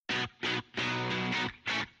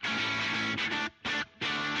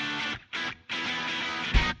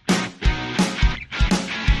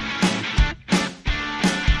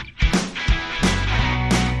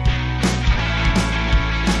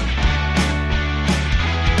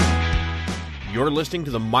You're listening to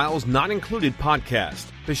the Miles Not Included podcast,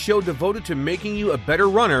 the show devoted to making you a better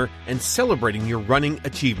runner and celebrating your running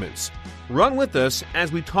achievements. Run with us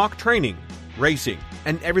as we talk training, racing,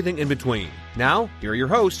 and everything in between. Now, here are your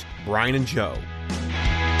hosts, Brian and Joe.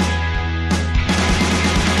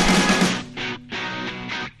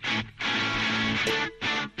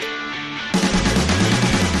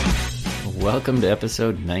 Welcome to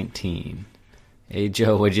episode 19. Hey,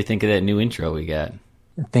 Joe, what'd you think of that new intro we got?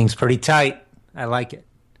 Thing's pretty tight. I like it.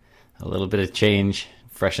 A little bit of change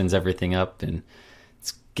freshens everything up, and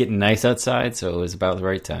it's getting nice outside, so it was about the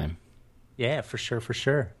right time. Yeah, for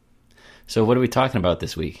sure. So what are we talking about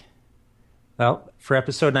this week? Well, for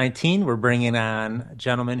episode 19, we're bringing on a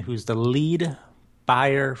gentleman who's the lead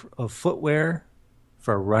buyer of footwear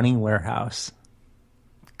for Running Warehouse.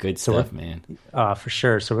 Good stuff, man. For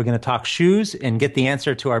sure. So we're going to talk shoes and get the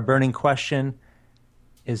answer to our burning question.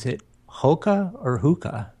 Is it Hoka or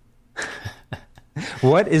Hoka?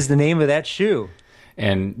 What is the name of that shoe?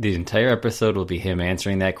 And the entire episode will be him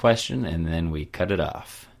answering that question, and then we cut it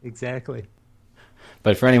off. Exactly.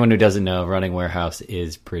 But for anyone who doesn't know, Running Warehouse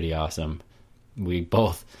is pretty awesome. We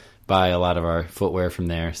both buy a lot of our footwear from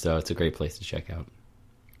there, so it's a great place to check out.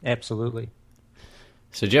 Absolutely.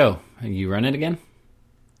 So, Joe, are you running again?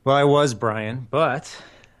 Well, I was, Brian, but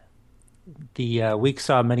the week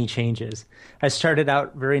saw many changes. I started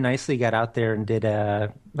out very nicely, got out there and did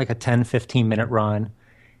a 10, 15-minute run,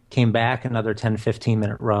 came back another 10,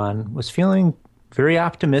 15-minute run, was feeling very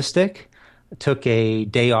optimistic, took a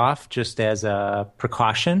day off just as a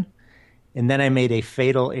precaution, and then I made a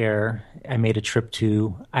fatal error. I made a trip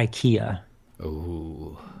to IKEA.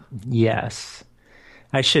 Oh. Yes.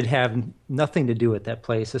 I should have nothing to do with that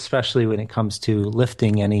place, especially when it comes to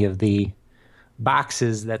lifting any of the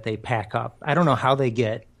boxes that they pack up. I don't know how they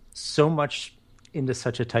get so much into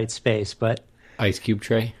such a tight space, but Ice cube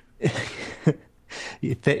tray?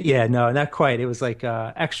 Yeah, no, not quite. It was like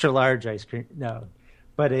extra large ice cream. No,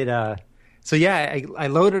 but I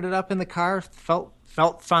loaded it up in the car,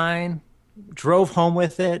 felt fine, drove home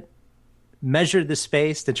with it, measured the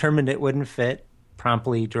space, determined it wouldn't fit,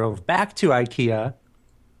 promptly drove back to IKEA,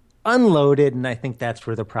 unloaded, and I think that's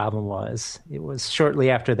where the problem was. It was shortly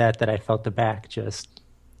after that I felt the back just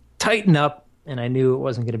tighten up, and I knew it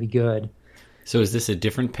wasn't going to be good. So is this a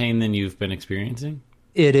different pain than you've been experiencing?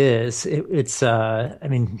 It is. It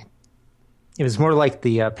was more like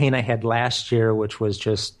the pain I had last year, which was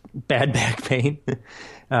just bad back pain.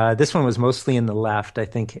 This one was mostly in the left. I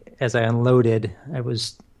think as I unloaded, I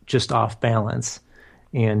was just off balance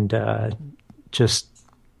and just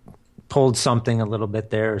pulled something a little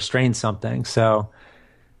bit there, or strained something. So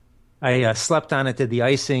I slept on it, did the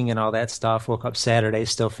icing and all that stuff, woke up Saturday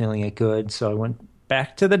still feeling it good. So I went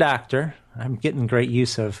back to the doctor. I'm getting great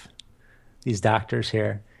use of these doctors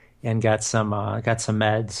here, and got some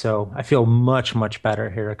meds. So I feel much, much better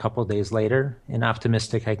here a couple of days later, and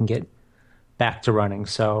optimistic I can get back to running.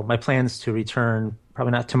 So my plan is to return,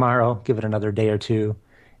 probably not tomorrow, give it another day or two,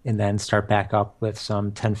 and then start back up with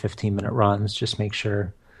some 10, 15-minute runs, just make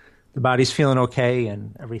sure the body's feeling okay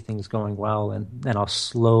and everything's going well, and then I'll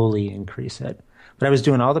slowly increase it. But I was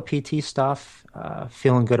doing all the PT stuff,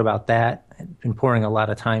 feeling good about that. I'd been pouring a lot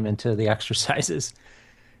of time into the exercises.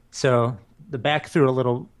 So the back threw a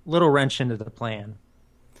little wrench into the plan.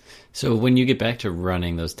 So when you get back to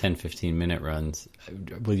running those 10, 15-minute runs,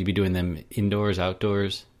 will you be doing them indoors,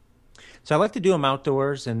 outdoors? So I like to do them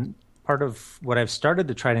outdoors, and part of what I've started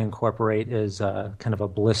to try to incorporate is kind of a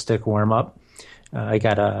ballistic warm-up. I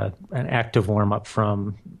got an active warm-up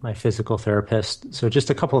from my physical therapist. So just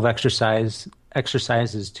a couple of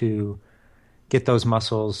exercises to get those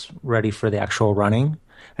muscles ready for the actual running.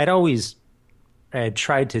 I had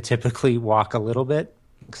tried to typically walk a little bit,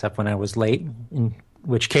 except when I was late, in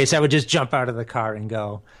which case I would just jump out of the car and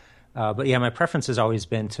go. But yeah, my preference has always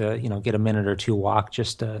been to, get a minute or two walk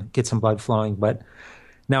just to get some blood flowing. But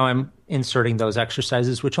now I'm inserting those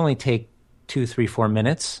exercises, which only take 2, 3, 4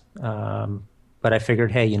 minutes. But I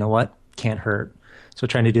figured, hey, you know what? Can't hurt. So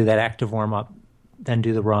trying to do that active warm-up, then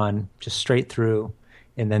do the run, just straight through,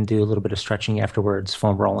 and then do a little bit of stretching afterwards,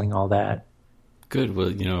 foam rolling, all that. Good.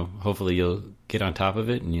 Well, hopefully you'll get on top of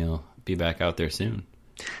it and you'll be back out there soon.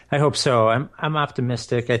 I hope so. I'm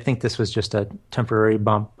optimistic. I think this was just a temporary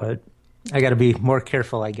bump, but I got to be more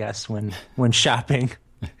careful, I guess, when shopping.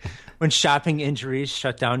 When shopping injuries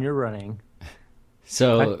shut down your running.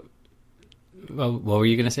 So, what were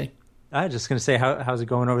you going to say? I was just going to say, how's it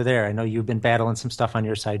going over there? I know you've been battling some stuff on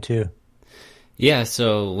your side, too. Yeah,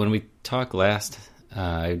 so when we talked last,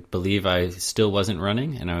 I believe I still wasn't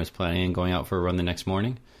running, and I was planning on going out for a run the next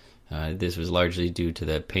morning. This was largely due to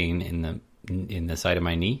the pain in the side of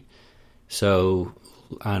my knee. So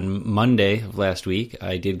on Monday of last week,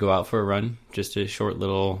 I did go out for a run, just a short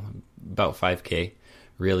little, about 5K,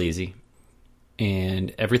 real easy.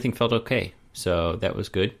 And everything felt okay. So that was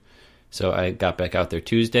good. So I got back out there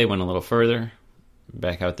Tuesday, went a little further,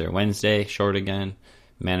 back out there Wednesday, short again.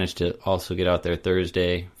 Managed to also get out there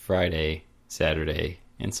Thursday, Friday, Saturday,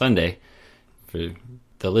 and Sunday. For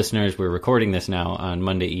the listeners, we're recording this now on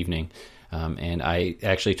Monday evening. And I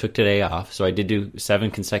actually took today off. So I did do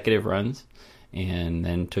 7 consecutive runs and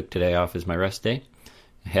then took today off as my rest day.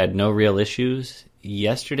 I had no real issues.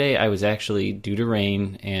 Yesterday, I was actually, due to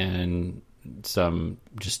rain and some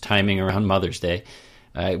just timing around Mother's Day,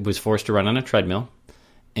 I was forced to run on a treadmill.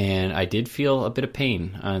 And I did feel a bit of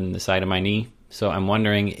pain on the side of my knee. So I'm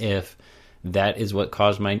wondering if that is what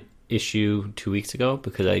caused my issue 2 weeks ago,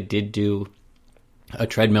 because I did do a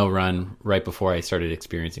treadmill run right before I started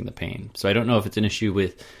experiencing the pain. So I don't know if it's an issue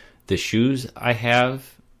with the shoes I have,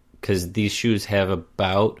 because these shoes have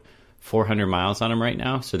about 400 miles on them right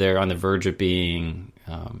now. So they're on the verge of being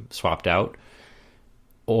swapped out.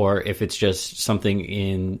 Or if it's just something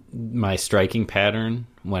in my striking pattern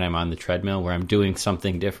when I'm on the treadmill where I'm doing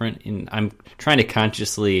something different. And I'm trying to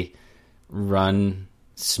consciously run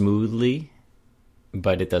smoothly,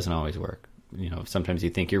 but it doesn't always work. You know, sometimes you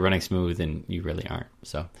think you're running smooth and you really aren't.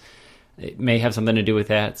 So it may have something to do with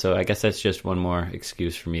that. So I guess that's just one more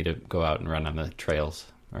excuse for me to go out and run on the trails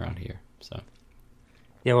around here. So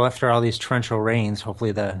Yeah, well, after all these torrential rains,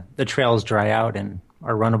 hopefully the trails dry out and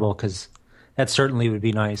are runnable, because that certainly would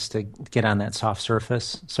be nice to get on that soft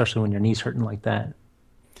surface, especially when your knee's hurting like that.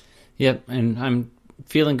 Yep, and I'm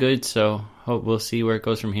feeling good, so we'll see where it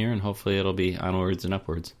goes from here, and hopefully it'll be onwards and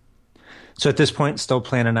upwards. So at this point, still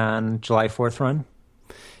planning on July 4th run?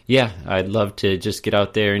 Yeah, I'd love to just get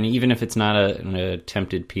out there, and even if it's not an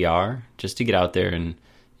attempted PR, just to get out there and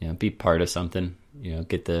be part of something,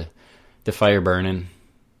 get the fire burning.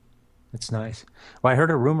 That's nice. Well, I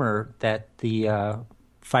heard a rumor that the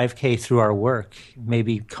 5K through our work may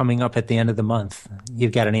be coming up at the end of the month.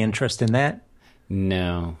 You've got any interest in that?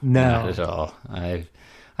 No, not at all. I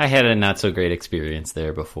had a not so great experience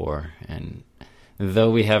there before, and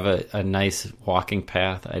though we have a nice walking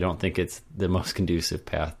path, I don't think it's the most conducive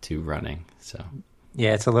path to running. So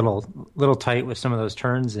yeah, it's a little tight with some of those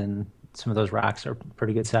turns, and some of those rocks are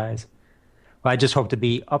pretty good size. Well, I just hope to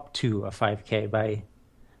be up to a 5K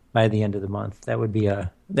by the end of the month. That'd be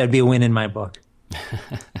a win in my book.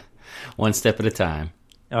 One step at a time.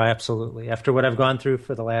 Oh, absolutely. After what I've gone through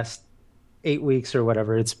for the last 8 weeks or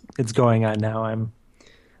whatever it's going on now, I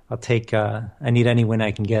need any win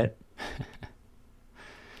I can get.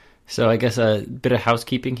 So I guess a bit of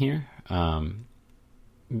housekeeping here.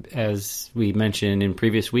 As we mentioned in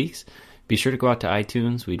previous weeks, be sure to go out to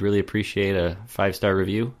iTunes. We'd really appreciate a 5-star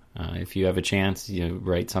review. If you have a chance,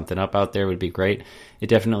 write something up out there would be great. It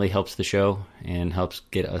definitely helps the show and helps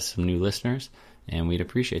get us some new listeners, and we'd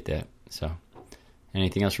appreciate that. So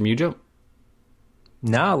anything else from you, Joe?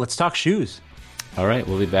 No, let's talk shoes. All right,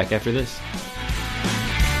 we'll be back after this.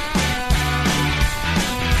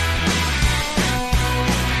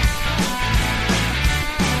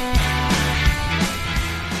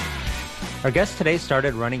 Our guest today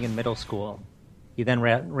started running in middle school. He then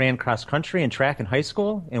ran cross country and track in high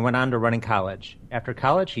school and went on to run in college. After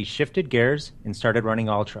college, he shifted gears and started running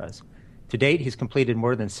ultras. To date, he's completed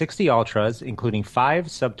more than 60 ultras, including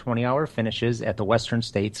 5 sub-20-hour finishes at the Western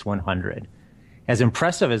States 100. As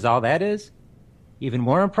impressive as all that is, even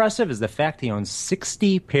more impressive is the fact he owns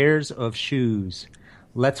 60 pairs of shoes.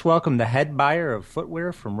 Let's welcome the head buyer of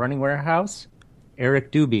footwear from Running Warehouse,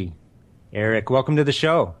 Eric Dube. Eric, welcome to the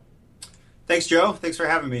show. Thanks, Joe. Thanks for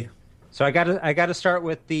having me. So I got to start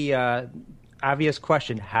with the obvious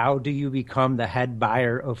question: how do you become the head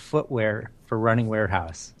buyer of footwear for Running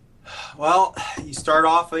Warehouse? Well, you start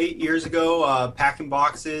off 8 years ago packing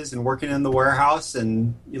boxes and working in the warehouse,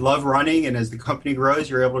 and you love running. And as the company grows,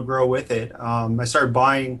 you're able to grow with it. I started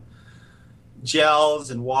buying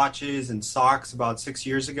gels and watches and socks about 6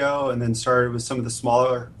 years ago, and then started with some of the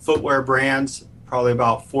smaller footwear brands probably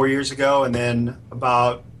about 4 years ago, and then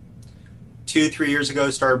about 2-3 years ago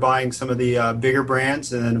started buying some of the bigger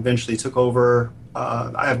brands, and then eventually took over.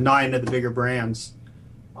 I have 9 of the bigger brands.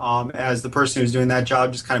 As the person who's doing that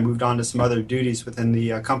job just kind of moved on to some other duties within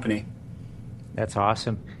the company. That's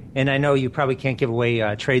awesome. And I know you probably can't give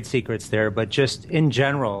away trade secrets there, but just in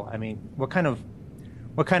general, I mean, what kind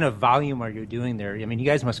of volume are you doing there? I mean, you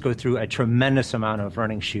guys must go through a tremendous amount of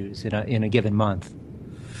running shoes in a given month.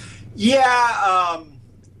 Yeah,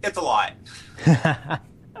 it's a lot.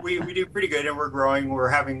 We do pretty good, and we're growing. We're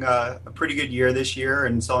having a pretty good year this year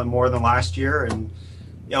and selling more than last year. And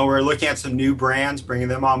we're looking at some new brands, bringing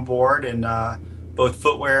them on board, and both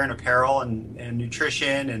footwear and apparel and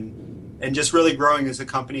nutrition and just really growing as a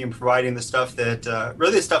company and providing the stuff that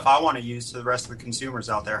really the stuff I want to use to the rest of the consumers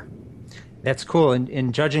out there. That's cool.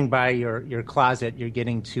 And judging by your closet, you're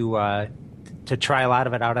getting to try a lot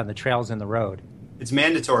of it out on the trails and the road. It's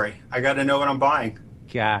mandatory. I got to know what I'm buying.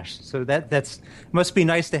 Gosh, so that's must be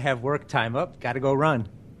nice to have work time up. Got to go run.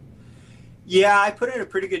 Yeah, I put in a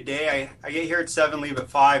pretty good day. I get here at 7, leave at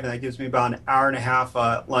 5, and that gives me about an hour and a half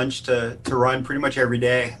lunch to run pretty much every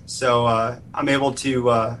day. So I'm able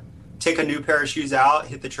to take a new pair of shoes out,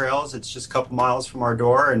 hit the trails. It's just a couple miles from our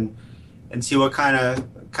door, and see what kind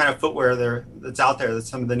of footwear that's out there. That's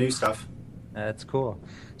some of the new stuff. That's cool.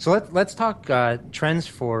 So let's talk trends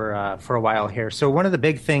for a while here. So one of the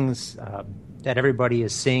big things that everybody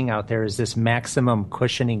is seeing out there is this maximum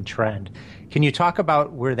cushioning trend. Can you talk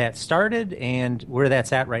about where that started and where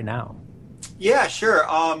that's at right now? Yeah, sure.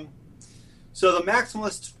 So the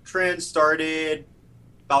maximalist trend started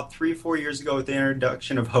about 3-4 years ago with the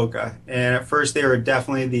introduction of Hoka. And at first they were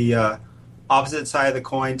definitely the opposite side of the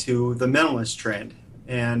coin to the minimalist trend.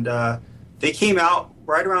 And they came out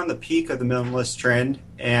right around the peak of the minimalist trend.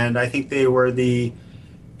 And I think they were the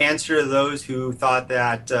answer to those who thought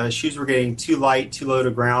that shoes were getting too light, too low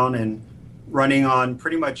to ground, and running on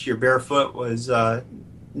pretty much your barefoot was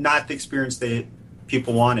not the experience that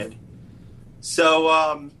people wanted.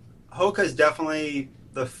 So Hoka is definitely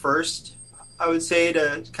the first, I would say,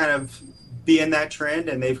 to kind of be in that trend,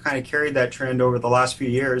 and they've kind of carried that trend over the last few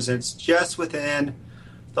years. And it's just within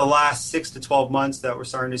the last 6 to 12 months that we're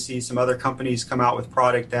starting to see some other companies come out with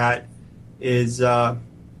product that is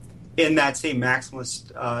in that same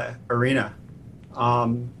maximalist arena.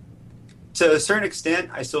 To a certain extent,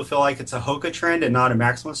 I still feel like it's a Hoka trend and not a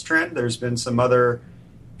maximalist trend. There's been some other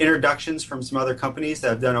introductions from some other companies that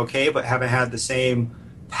have done okay, but haven't had the same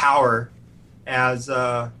power as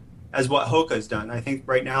what Hoka has done. I think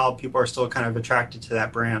right now people are still kind of attracted to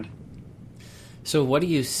that brand. So what are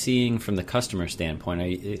you seeing from the customer standpoint?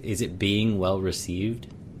 Is it being well received?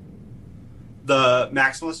 The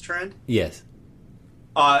maximalist trend? Yes.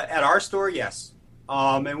 At our store, yes.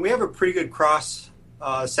 And we have a pretty good cross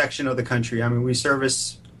section of the country. I mean, we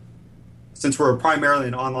service, since we're primarily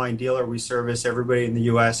an online dealer, we service everybody in the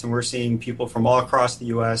U.S., and we're seeing people from all across the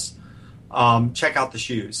U.S. Check out the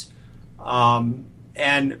shoes.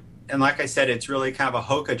 And like I said, it's really kind of a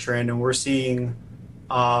Hoka trend, and we're seeing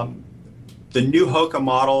the new Hoka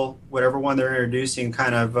model, whatever one they're introducing,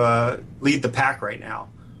 kind of lead the pack right now.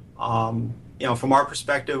 From our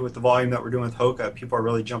perspective, with the volume that we're doing with Hoka, people are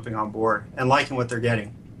really jumping on board and liking what they're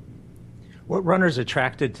getting. What runners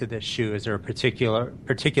attracted to this shoe? Is there a particular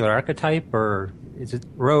archetype, or is it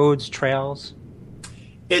roads, trails?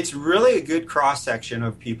 It's really a good cross section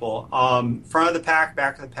of people. Front of the pack,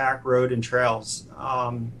 back of the pack, road and trails.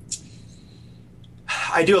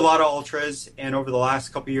 I do a lot of ultras, and over the last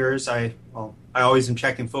couple of years, I always am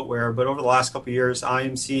checking footwear, but over the last couple of years, I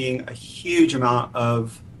am seeing a huge amount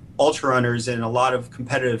of ultra runners in a lot of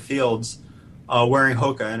competitive fields wearing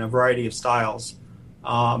Hoka in a variety of styles.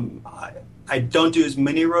 I don't do as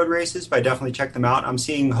many road races, but I definitely check them out. I'm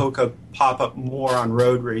seeing Hoka pop up more on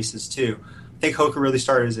road races too. I think Hoka really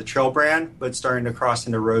started as a trail brand, but starting to cross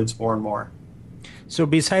into roads more and more. So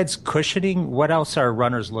besides cushioning, what else are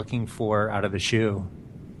runners looking for out of the shoe?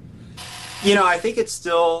 I think it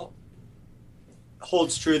still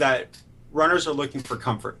holds true that runners are looking for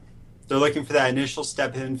comfort. They're looking for that initial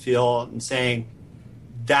step in feel and saying,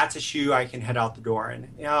 that's a shoe I can head out the door in.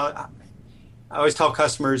 I always tell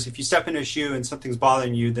customers, if you step into a shoe and something's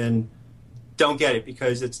bothering you, then don't get it,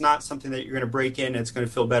 because it's not something that you're going to break in and it's going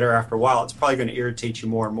to feel better after a while. It's probably going to irritate you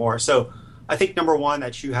more and more. So I think, number one,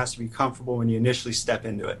 that shoe has to be comfortable when you initially step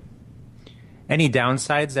into it. Any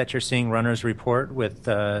downsides that you're seeing runners report with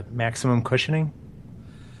maximum cushioning?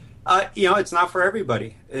 It's not for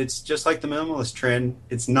everybody. It's just like the minimalist trend.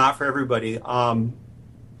 It's not for everybody.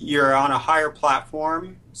 You're on a higher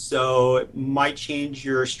platform, so it might change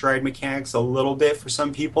your stride mechanics a little bit for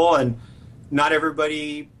some people, and not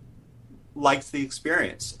everybody likes the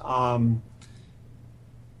experience.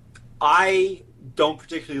 I don't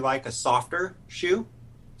particularly like a softer shoe,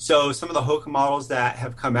 so some of the Hoka models that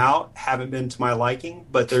have come out haven't been to my liking,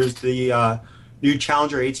 but there's the new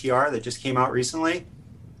Challenger ATR that just came out recently.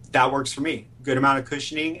 That works for me. Good amount of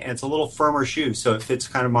cushioning, and it's a little firmer shoe, so it fits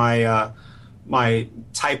kind of my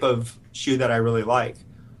type of shoe that I really like.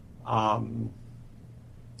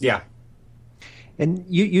 Yeah. And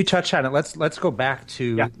you touched on it. Let's go back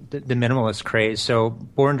to the minimalist craze. So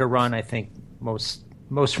Born to Run, I think most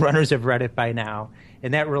runners have read it by now.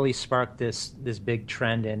 and that really sparked this big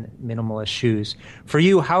trend in minimalist shoes. For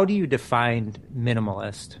you, how do you define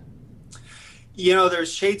minimalist?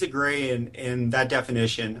 There's shades of gray in that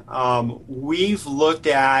definition. We've looked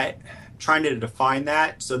at trying to define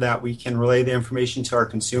that so that we can relay the information to our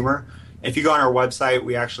consumer. If you go on our website,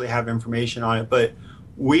 we actually have information on it, but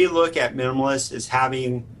we look at minimalist as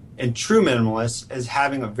having, and true minimalist as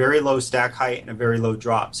having a very low stack height and a very low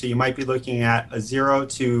drop. So you might be looking at a 0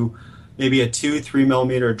 to maybe a 2-3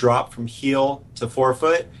 millimeter drop from heel to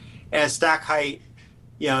forefoot, and a stack height,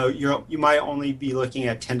 you might only be looking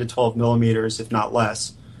at 10 to 12 millimeters, if not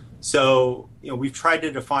less. So we've tried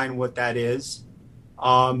to define what that is,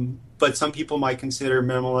 but some people might consider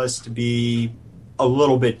minimalist to be a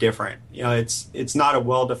little bit different. It's not a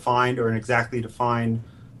well-defined or an exactly defined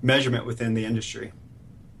measurement within the industry.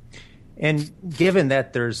 And given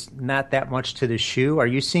that there's not that much to the shoe, are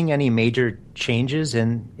you seeing any major changes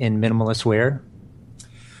in minimalist wear?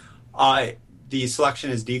 The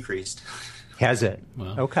selection has decreased. Has it?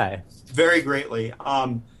 Wow. Okay. Very greatly.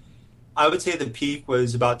 I would say the peak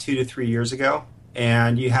was about 2 to 3 years ago,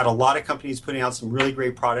 and you had a lot of companies putting out some really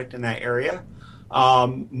great product in that area.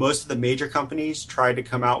 Most of the major companies tried to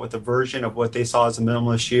come out with a version of what they saw as a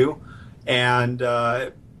minimalist shoe, and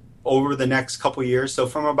over the next couple years, so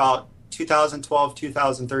from about 2012,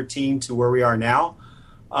 2013 to where we are now,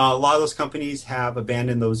 a lot of those companies have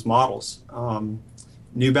abandoned those models.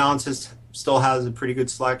 New Balance still has a pretty good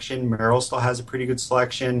selection. Merrell still has a pretty good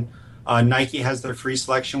selection. Nike has their free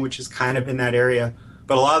selection, which is kind of in that area.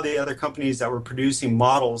 But a lot of the other companies that were producing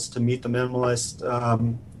models to meet the minimalist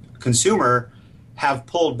consumer have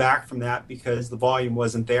pulled back from that because the volume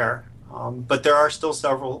wasn't there. But there are still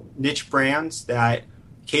several niche brands that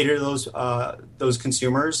cater to those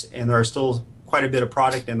consumers, and there are still quite a bit of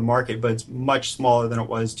product in the market, but it's much smaller than it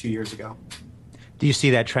was 2 years ago. Do you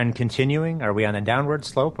see that trend continuing? Are we on a downward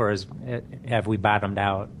slope, or have we bottomed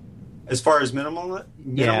out? As far as minimalism,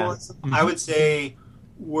 Mm-hmm. I would say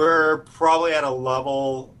we're probably at a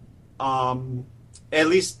level, at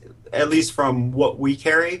least from what we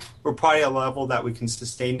carry, we're probably at a level that we can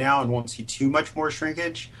sustain now and won't see too much more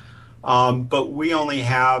shrinkage. But we only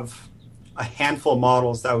have a handful of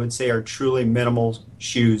models that I would say are truly minimal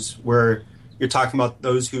shoes, where you're talking about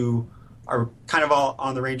those who are kind of all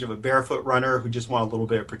on the range of a barefoot runner who just want a little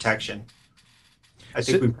bit of protection. I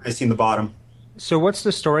think we've kind of seen the bottom. So what's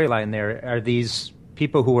the storyline there? Are these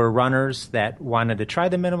people who are runners that wanted to try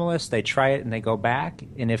the minimalist, they try it and they go back?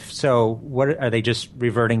 And if so, what are they just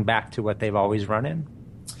reverting back to what they've always run in?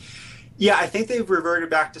 Yeah, I think they've reverted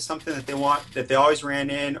back to something that they want, that they always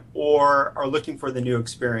ran in, or are looking for the new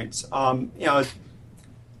experience.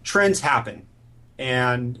 Trends happen,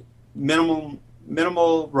 and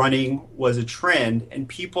minimal running was a trend, and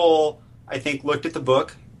people, I think, looked at the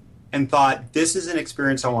book and thought, this is an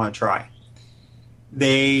experience I want to try.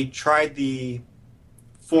 They tried the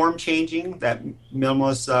form changing that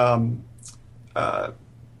minimalists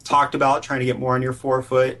talked about, trying to get more on your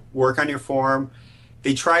forefoot, work on your form.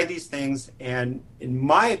 They tried these things, and in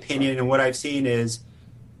my opinion, and what I've seen is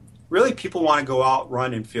really people want to go out,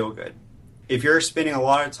 run, and feel good. If you're spending a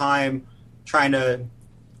lot of time trying to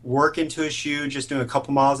work into a shoe, just doing a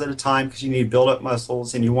couple miles at a time because you need to build up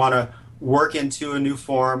muscles, and you want to work into a new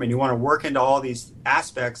form, and you want to work into all these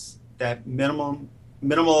aspects that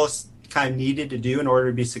minimalists kind of needed to do in order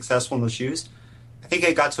to be successful in the shoes, I think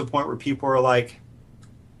it got to a point where people were like,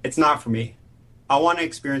 it's not for me. I want an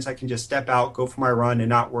experience I can just step out, go for my run, and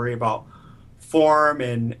not worry about form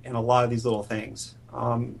and a lot of these little things.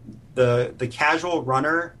 The casual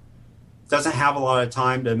runner doesn't have a lot of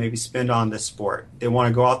time to maybe spend on this sport. They want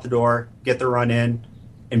to go out the door, get their run in,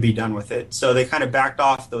 and be done with it. So they kind of backed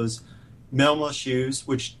off those minimalist shoes,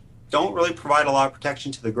 which don't really provide a lot of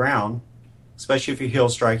protection to the ground, especially if you're heel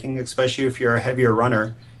striking, especially if you're a heavier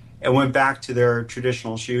runner, and went back to their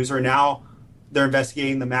traditional shoes, or now they're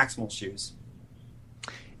investigating the maximal shoes.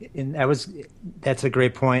 And that's a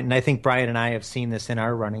great point. And I think Brian and I have seen this in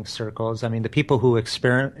our running circles. I mean, the people who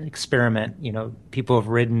experiment, people have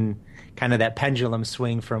ridden kind of that pendulum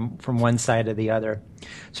swing from one side to the other.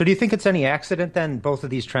 So do you think it's any accident then both of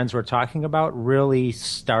these trends we're talking about really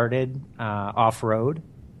started off-road?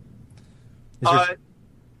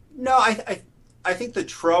 No, I think the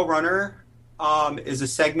trail runner is a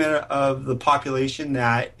segment of the population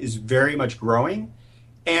that is very much growing.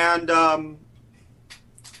 And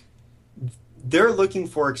they're looking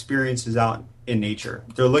for experiences out in nature.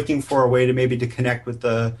 They're looking for a way to maybe to connect with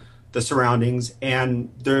the surroundings,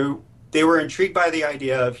 and they were intrigued by the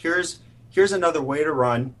idea of here's another way to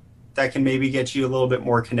run that can maybe get you a little bit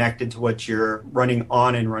more connected to what you're running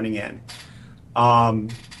on and running in.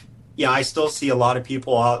 yeah, I still see a lot of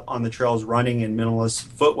people out on the trails running in minimalist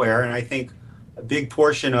footwear, and I think a big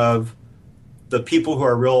portion of the people who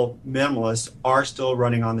are real minimalists are still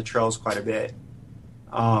running on the trails quite a bit.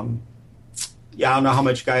 Yeah, I don't know how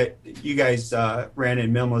much you guys ran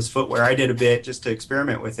in minimalist footwear. I did a bit just to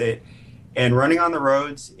experiment with it. And running on the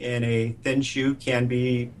roads in a thin shoe can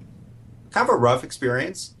be kind of a rough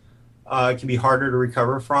experience. It can be harder to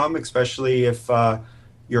recover from, especially if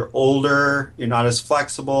you're older, you're not as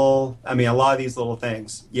flexible. I mean, a lot of these little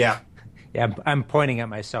things. Yeah. Yeah, I'm pointing at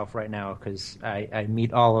myself right now because I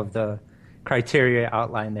meet all of the criteria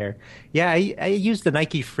outlined there. Yeah, I used the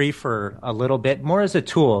Nike Free for a little bit, more as a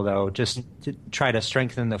tool, though, just to try to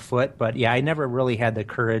strengthen the foot. But yeah, I never really had the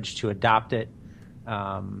courage to adopt it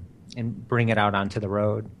and bring it out onto the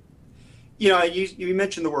road. You know, you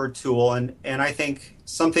mentioned the word tool, and I think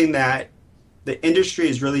something that the industry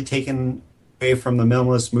has really taken away from the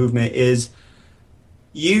minimalist movement is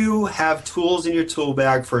you have tools in your tool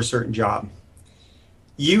bag for a certain job.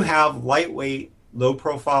 You have lightweight,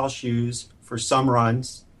 low-profile shoes for some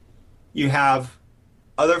runs. You have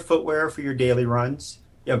other footwear for your daily runs.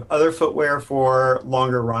 You have other footwear for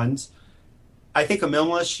longer runs. I think a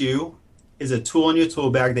minimalist shoe is a tool in your tool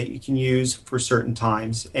bag that you can use for certain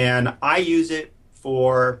times. And I use it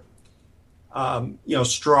for,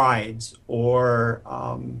 strides or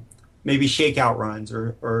maybe shakeout runs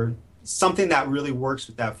or something that really works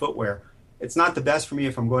with that footwear. It's not the best for me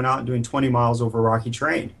if I'm going out and doing 20 miles over rocky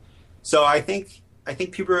terrain. So I think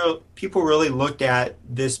people really looked at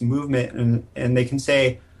this movement and they can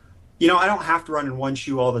say, I don't have to run in one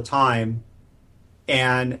shoe all the time,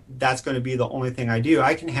 and that's going to be the only thing I do.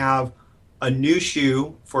 I can have a new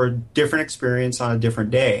shoe for a different experience on a different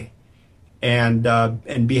day, and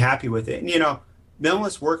be happy with it. And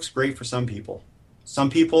minimalist works great for some people. Some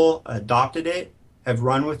people adopted it, have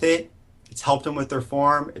run with it. It's helped them with their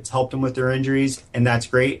form. It's helped them with their injuries, and that's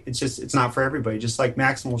great. It's not for everybody. Just like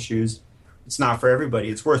Maximal shoes, it's not for everybody.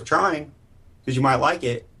 It's worth trying because you might like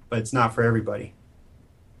it, but it's not for everybody.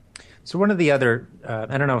 So one of the other,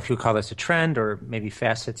 I don't know if you call this a trend or maybe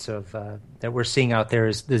facets of that we're seeing out there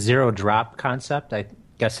is the zero drop concept. I'm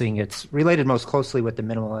guessing it's related most closely with the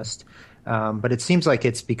minimalist, but it seems like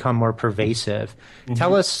it's become more pervasive. Mm-hmm.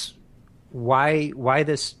 Tell us why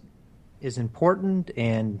this is important,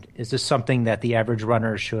 and is this something that the average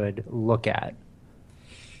runner should look at?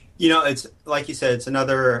 It's like you said, it's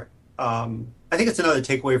another. I think it's another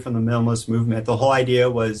takeaway from the minimalist movement. The whole idea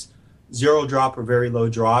was zero drop or very low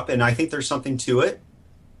drop, and I think there's something to it.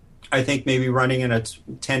 I think maybe running in a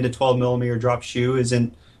 10 to 12 millimeter drop shoe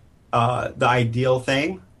isn't the ideal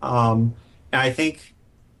thing. And I think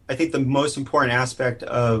the most important aspect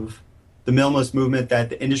of the minimalist movement that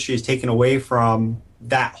the industry has taken away from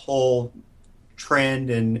that whole trend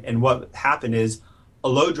and what happened is a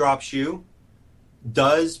low drop shoe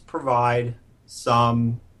does provide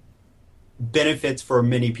some benefits for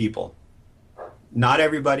many people. Not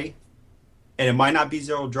everybody, and it might not be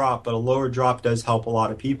zero drop, but a lower drop does help a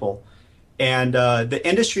lot of people. And the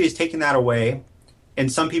industry has taken that away,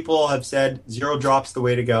 and some people have said zero drop's the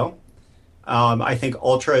way to go. I think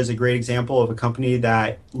Altra is a great example of a company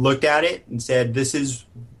that looked at it and said, this is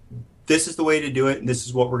the way to do it, and this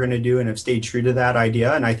is what we're going to do, and have stayed true to that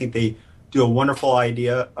idea. And I think they do a wonderful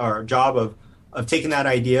job of taking that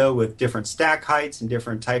idea with different stack heights and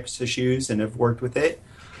different types of shoes and have worked with it.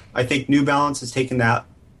 I think New Balance has taken that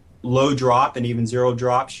low drop and even zero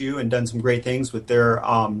drop shoe and done some great things with their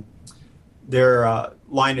line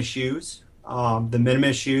of shoes. The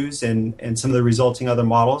Minimus shoes and some of the resulting other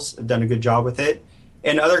models have done a good job with it.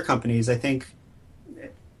 And other companies, I think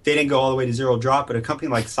they didn't go all the way to zero drop, but a company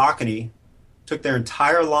like Saucony took their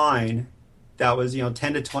entire line that was 10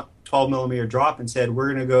 to 12 millimeter drop and said, we're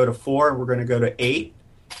going to go to 4 and we're going to go to 8,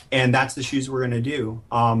 and that's the shoes we're going to do.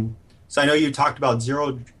 So I know you talked about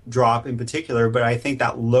zero drop in particular, but I think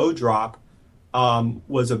that low drop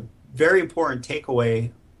was a very important takeaway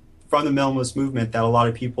from the minimalist movement that a lot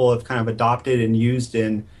of people have kind of adopted and used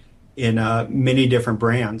in many different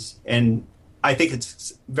brands. And I think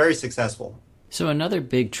it's very successful. So another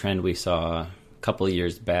big trend we saw a couple of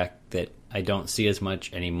years back that I don't see as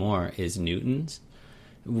much anymore is Newtons.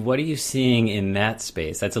 What are you seeing in that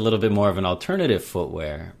space? That's a little bit more of an alternative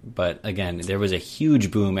footwear. But again, there was a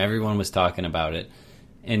huge boom. Everyone was talking about it.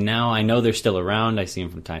 And now I know they're still around. I see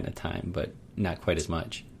them from time to time, but not quite as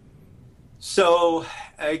much. So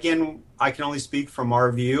again, I can only speak from our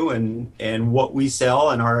view and what we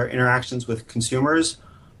sell and our interactions with consumers.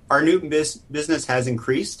 Our Newton business has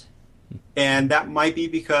increased. And that might be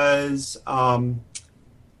because a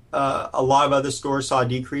lot of other stores saw a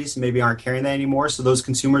decrease and maybe aren't carrying that anymore. So those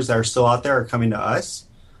consumers that are still out there are coming to us.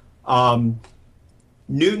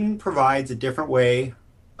 Newton provides a different way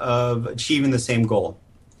of achieving the same goal.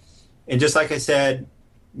 And just like I said,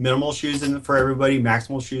 minimal shoes isn't for everybody,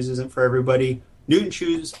 maximal shoes isn't for everybody. Newton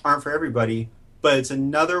shoes aren't for everybody, but it's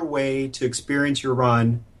another way to experience your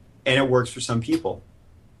run, and it works for some people.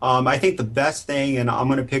 I think the best thing, and I'm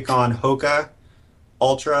going to pick on Hoka,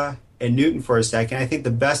 Ultra, and Newton for a second. I think the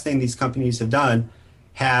best thing these companies have done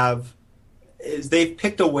is they've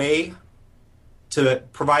picked a way to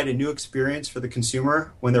provide a new experience for the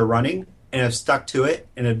consumer when they're running, and have stuck to it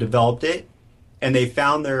and have developed it, and they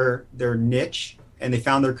found their niche, and they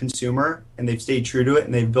found their consumer, and they've stayed true to it,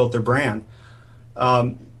 and they've built their brand.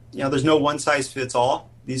 There's no one size fits all.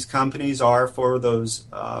 These companies are for those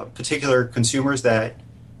particular consumers that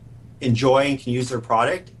enjoy and can use their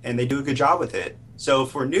product, and they do a good job with it. So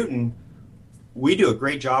for Newton, we do a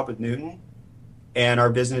great job with Newton, and our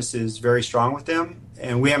business is very strong with them,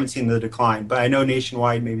 and we haven't seen the decline. But I know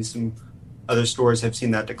nationwide, maybe some other stores have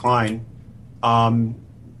seen that decline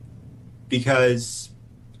because,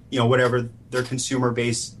 whatever their consumer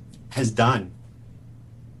base has done.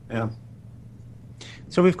 Yeah.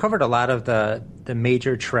 So we've covered a lot of the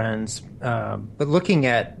major trends, but looking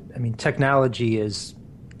at, technology is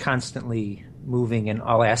constantly moving in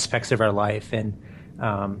all aspects of our life, and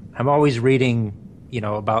I'm always reading,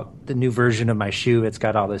 about the new version of my shoe. It's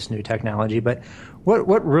got all this new technology, but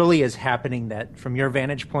what really is happening that, from your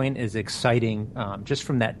vantage point, is exciting, just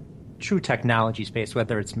from that true technology space,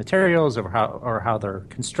 whether it's materials or how they're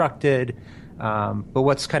constructed, but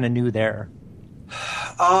what's kind of new there?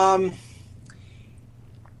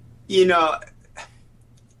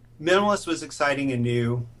 Minimalist was exciting and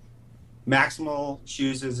new. Maximal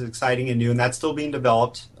shoes is exciting and new, and that's still being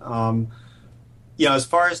developed. As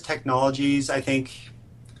far as technologies, I think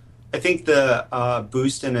the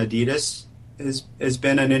Boost in Adidas has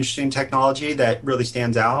been an interesting technology that really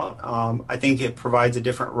stands out. I think it provides a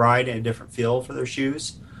different ride and a different feel for their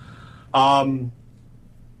shoes.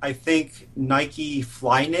 I think Nike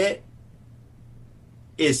Flyknit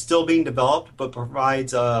is still being developed, but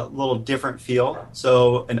provides a little different feel.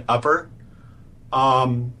 So an upper.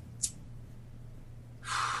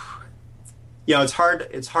 It's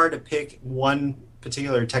hard to pick one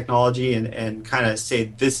particular technology and kind of say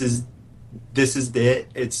this is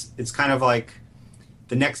it. It's kind of like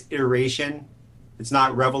the next iteration. It's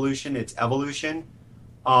not revolution, it's evolution.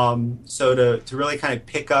 So to really kind of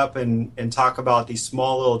pick up and talk about these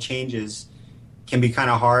small little changes can be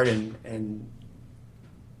kind of hard, and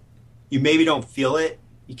you maybe don't feel it.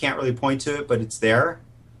 You can't really point to it, but it's there.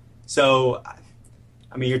 So,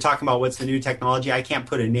 you're talking about what's the new technology. I can't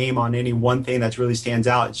put a name on any one thing that really stands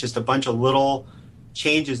out. It's just a bunch of little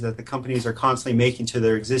changes that the companies are constantly making to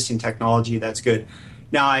their existing technology that's good.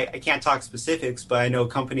 Now, I can't talk specifics, but I know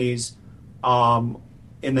companies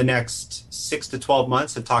in the next 6 to 12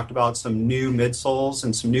 months have talked about some new midsoles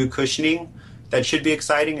and some new cushioning that should be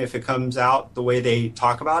exciting if it comes out the way they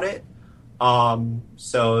talk about it.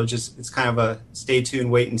 So it's kind of a stay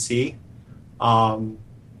tuned, wait and see.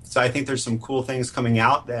 So I think there's some cool things coming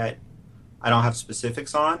out that I don't have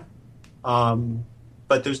specifics on.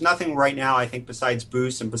 But there's nothing right now, I think, besides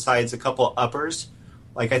Boost and besides a couple of uppers.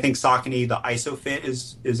 Like I think Saucony, the ISOFIT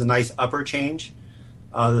is a nice upper change.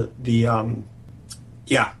 Those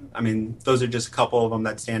are just a couple of them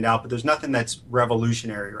that stand out, but there's nothing that's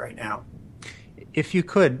revolutionary right now. If you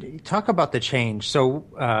could talk about the change, so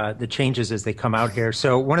the changes as they come out here.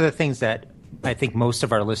 So one of the things that I think most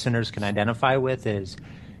of our listeners can identify with is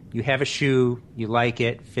you have a shoe, you like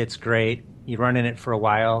it, fits great, you run in it for a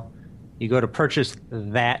while, you go to purchase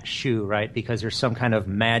that shoe, right? Because there's some kind of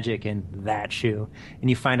magic in that shoe, and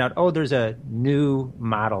you find out, there's a new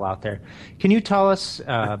model out there. Can you tell us?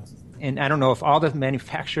 And I don't know if all the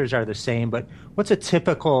manufacturers are the same, but what's a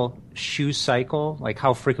typical shoe cycle? Like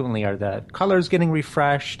how frequently are the colors getting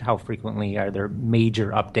refreshed? How frequently are there major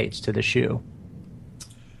updates to the shoe?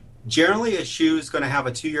 Generally, a shoe is going to have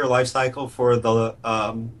a 2-year life cycle for the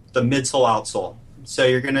midsole, outsole. So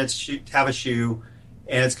you're going to have a shoe,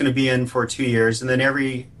 and it's going to be in for 2 years, and then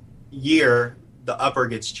every year the upper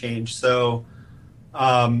gets changed. So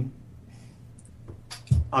I'm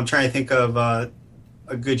trying to think of a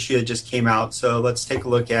good shoe that just came out. So let's take a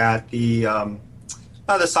look at the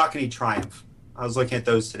Saucony Triumph. I was looking at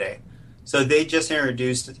those today. So they just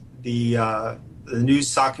introduced the new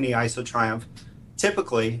Saucony ISO Triumph.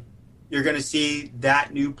 Typically, you're going to see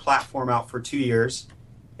that new platform out for 2 years,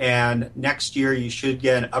 and next year you should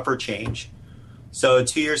get an upper change. So a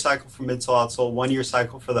 2-year cycle for midsole, outsole, 1-year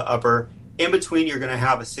cycle for the upper. In between, you're going to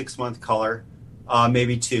have a 6-month color,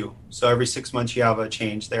 maybe 2. So every 6 months you have a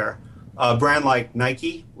change there. A brand like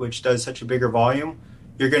Nike, which does such a bigger volume,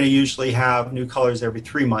 you're going to usually have new colors every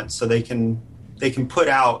 3 months. So they can put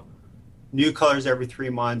out new colors every 3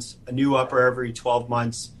 months, a new upper every 12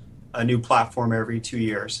 months, a new platform every 2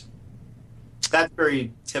 years. That's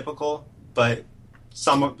very typical, but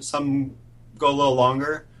some go a little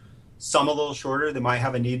longer, some a little shorter. They might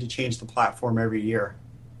have a need to change the platform every year.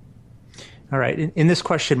 All right. And this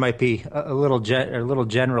question might be a little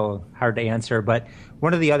general, hard to answer, but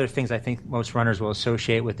one of the other things I think most runners will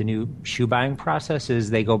associate with the new shoe buying process is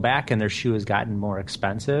they go back and their shoe has gotten more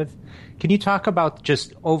expensive. Can you talk about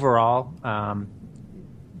just overall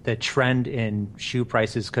the trend in shoe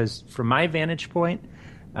prices? Because from my vantage point,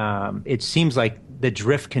 it seems like the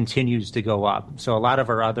drift continues to go up. So a lot of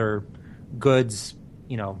our other goods,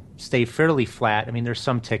 stay fairly flat. I mean, there's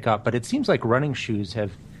some tick up, but it seems like running shoes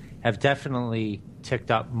have definitely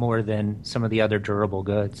ticked up more than some of the other durable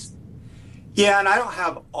goods. Yeah, and I don't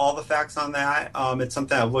have all the facts on that. It's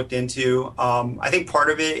something I've looked into. I think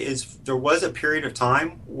part of it is there was a period of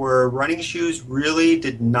time where running shoes really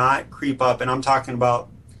did not creep up, and I'm talking about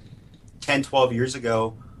 10, 12 years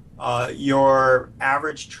ago. Your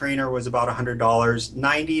average trainer was about $100,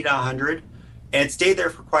 $90 to $100, and it stayed there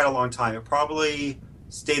for quite a long time. It probably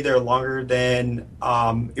stayed there longer than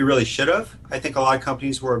it really should have. I think a lot of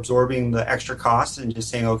companies were absorbing the extra cost and just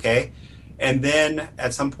saying, okay. And then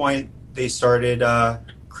at some point, they started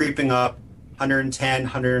creeping up 110,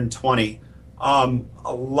 120.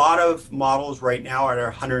 A lot of models right now are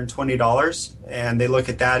at $120, and they look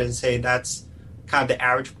at that and say that's kind of the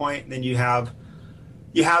average point. And then you have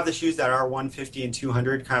the shoes that are 150 and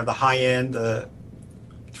 200, kind of the high end.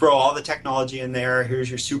 Throw all the technology in there. Here's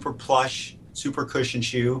your super plush, super cushion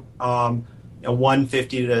shoe,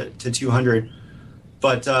 150 to 200.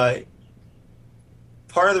 But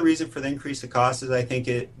part of the reason for the increase in cost is I think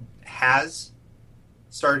it has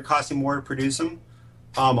started costing more to produce them.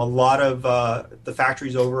 A lot of the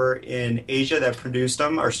factories over in Asia that produce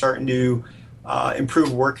them are starting to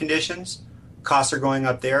improve work conditions. Costs are going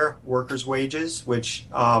up there, workers' wages, which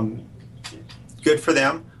good for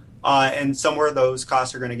them. And somewhere those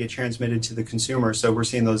costs are going to get transmitted to the consumer. So we're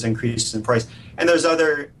seeing those increases in price. And there's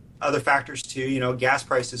other factors too. Gas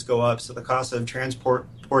prices go up, so the cost of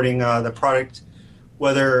transporting the product,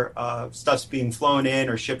 whether stuff's being flown in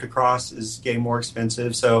or shipped across, is getting more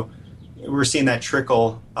expensive. So we're seeing that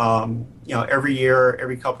trickle. Every year,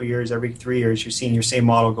 every couple of years, every 3 years, you're seeing your same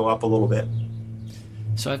model go up a little bit.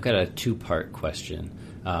 So I've got a two-part question.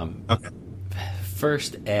 Okay.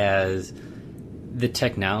 First, as the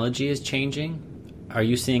technology is changing, are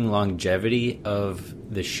you seeing longevity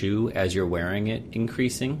of the shoe as you're wearing it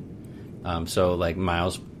increasing? So like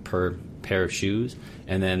miles per pair of shoes.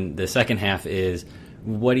 And then the second half is,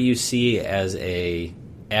 what do you see as a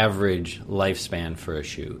average lifespan for a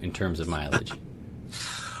shoe in terms of mileage?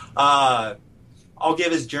 I'll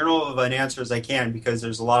give as general of an answer as I can because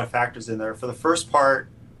there's a lot of factors in there. For the first part,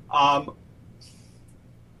 I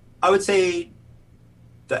would say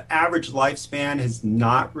the average lifespan has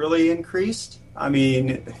not really increased. I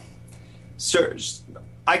mean,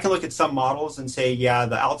 I can look at some models and say, yeah,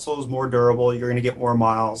 the outsole is more durable, you're going to get more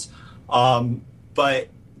miles. But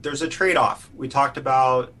there's a trade-off. We talked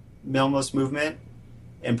about minimalist movement,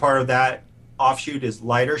 and part of that offshoot is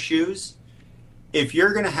lighter shoes. If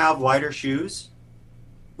you're going to have lighter shoes,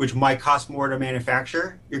 which might cost more to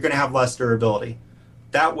manufacture, you're going to have less durability.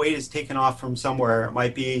 That weight is taken off from somewhere. It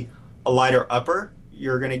might be a lighter upper.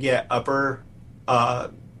 You're going to get an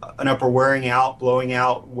upper wearing out, blowing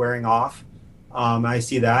out, wearing off. I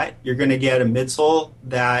see that. You're going to get a midsole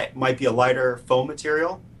that might be a lighter foam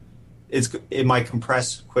material. It might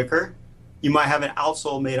compress quicker. You might have an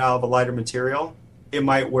outsole made out of a lighter material. It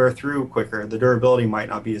might wear through quicker. The durability might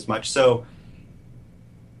not be as much. So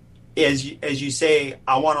as you say,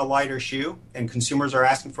 I want a lighter shoe, and consumers are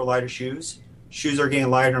asking for lighter shoes. Shoes are getting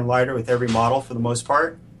lighter and lighter with every model for the most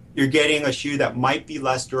part. You're getting a shoe that might be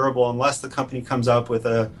less durable unless the company comes up with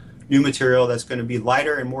a new material that's going to be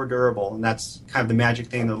lighter and more durable, and that's kind of the magic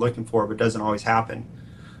thing they're looking for, but doesn't always happen.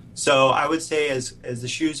 So I would say as the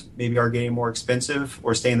shoes maybe are getting more expensive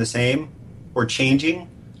or staying the same or changing,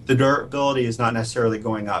 the durability is not necessarily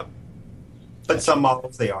going up. But some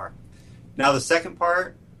models they are. Now the second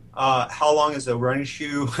part, how long is a running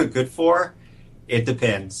shoe good for? It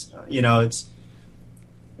depends. It's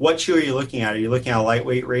what shoe are you looking at? Are you looking at a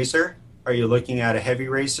lightweight racer? Are you looking at a heavy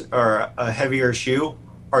racer or a heavier shoe?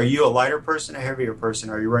 Are you a lighter person, a heavier person?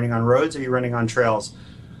 Are you running on roads? Are you running on trails?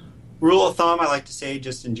 Rule of thumb, I like to say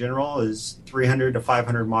just in general, is 300 to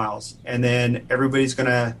 500 miles. And then everybody's going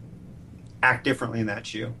to act differently in that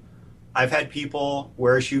shoe. I've had people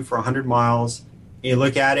wear a shoe for 100 miles. And you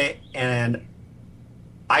look at it, and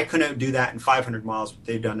I couldn't do that in 500 miles, what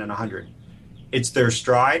they've done in 100. It's their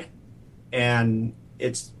stride, and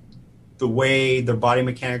it's the way their body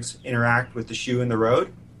mechanics interact with the shoe and the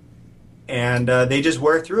road. And they just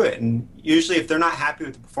wear through it. And usually if they're not happy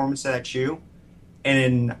with the performance of that shoe,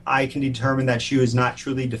 and I can determine that shoe is not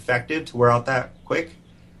truly defective to wear out that quick,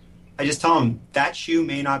 I just tell them that shoe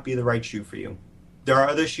may not be the right shoe for you. There are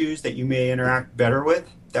other shoes that you may interact better with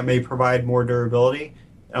that may provide more durability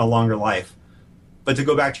and a longer life. But to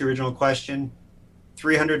go back to your original question,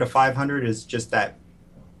 300 to 500 is just that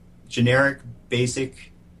generic,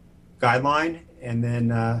 basic guideline, and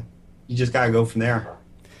then you just got to go from there.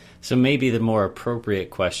 So maybe the more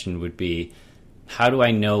appropriate question would be, how do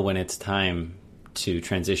I know when it's time to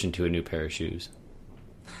transition to a new pair of shoes?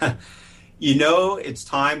 You know it's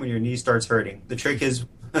time when your knee starts hurting. The trick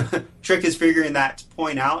is figuring that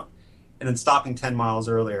point out and then stopping 10 miles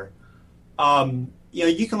earlier.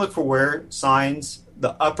 You can look for wear signs.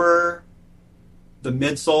 The upper, the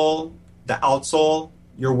midsole, the outsole,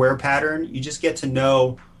 your wear pattern. You just get to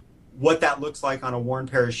know what that looks like on a worn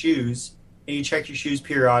pair of shoes, and you check your shoes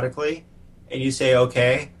periodically, and you say,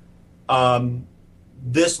 okay,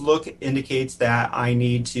 this look indicates that I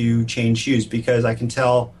need to change shoes, because I can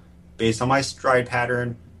tell based on my stride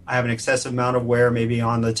pattern, I have an excessive amount of wear maybe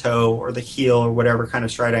on the toe or the heel or whatever kind of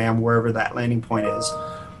stride I am, wherever that landing point is.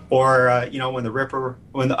 Or, when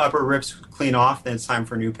the upper rips clean off, then it's time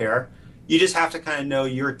for a new pair. You just have to kind of know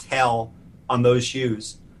your tell on those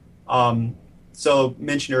shoes. So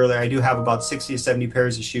mentioned earlier, I do have about 60 to 70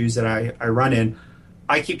 pairs of shoes that I run in.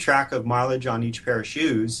 I keep track of mileage on each pair of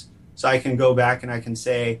shoes, so I can go back and I can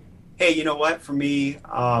say, hey, you know what, for me,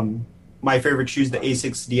 my favorite shoe is the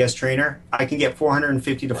Asics DS Trainer. I can get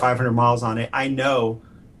 450 to 500 miles on it. I know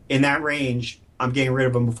in that range, I'm getting rid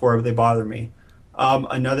of them before they bother me.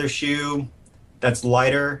 Another shoe that's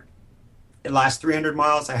lighter, it lasts 300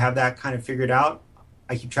 miles. I have that kind of figured out.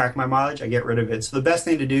 I keep track of my mileage. I get rid of it. So the best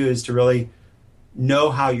thing to do is to really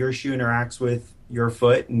know how your shoe interacts with your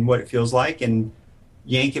foot and what it feels like, and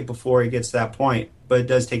yank it before it gets to that point. But it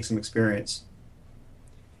does take some experience.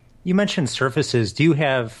 You mentioned surfaces. Do you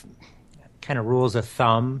have kind of rules of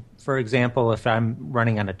thumb? For example, if I'm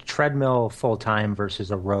running on a treadmill full-time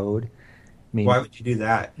versus a road? I mean, why would you do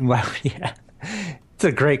that? Well, yeah, it's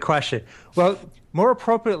a great question. Well, more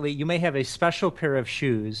appropriately, you may have a special pair of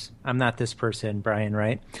shoes. I'm not this person, Brian,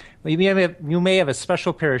 right? Well, you may have a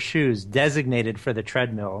special pair of shoes designated for the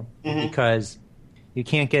treadmill, because you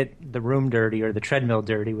can't get the room dirty or the treadmill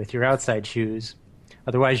dirty with your outside shoes.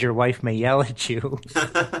 Otherwise, your wife may yell at you.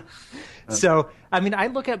 So, I mean, I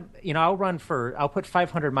look at, I'll put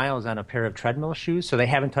 500 miles on a pair of treadmill shoes, so they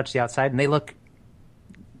haven't touched the outside, and they look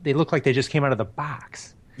like they just came out of the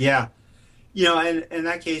box. Yeah. And in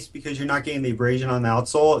that case, because you're not getting the abrasion on the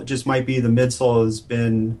outsole, it just might be the midsole has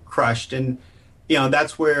been crushed. And,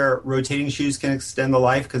 that's where rotating shoes can extend the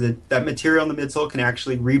life, because that material in the midsole can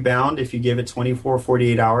actually rebound if you give it 24,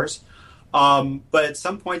 48 hours. But at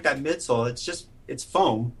some point, that midsole, it's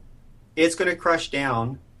foam. It's going to crush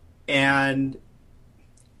down, and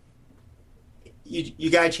you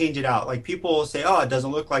got to change it out. Like, people will say, oh, it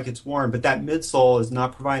doesn't look like it's worn, but that midsole is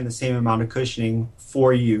not providing the same amount of cushioning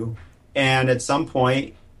for you. And at some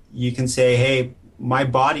point, you can say, hey, my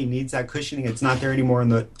body needs that cushioning. It's not there anymore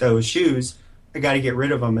in those shoes. I got to get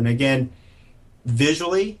rid of them. And again,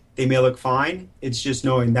 visually, they may look fine. It's just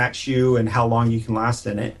knowing that shoe and how long you can last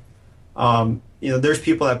in it. There's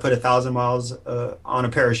people that put 1,000 miles on a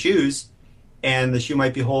pair of shoes, and the shoe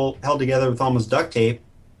might be held together with almost duct tape,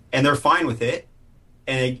 and they're fine with it,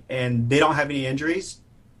 and they don't have any injuries.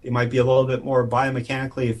 They might be a little bit more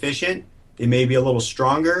biomechanically efficient. They may be a little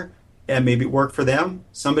stronger, and maybe work for them.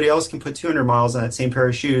 Somebody else can put 200 miles on that same pair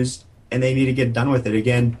of shoes, and they need to get done with it.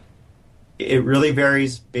 Again, it really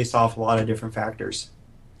varies based off a lot of different factors.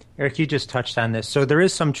 Eric, you just touched on this. So there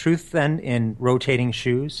is some truth then in rotating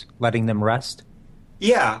shoes, letting them rest?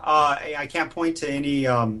 Yeah, I can't point to any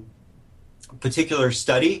particular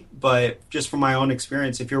study, but just from my own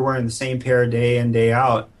experience, if you're wearing the same pair day in, day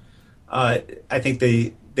out, I think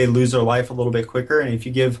they lose their life a little bit quicker. And if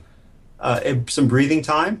you give some breathing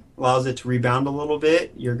time, allows it to rebound a little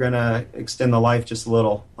bit, you're going to extend the life just a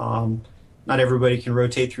little. Not everybody can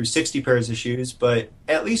rotate through 60 pairs of shoes, but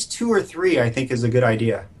at least 2 or 3, I think, is a good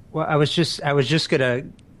idea. Well, I was just going to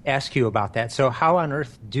ask you about that. So how on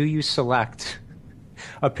earth do you select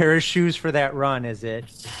a pair of shoes for that run? Is it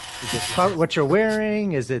what you're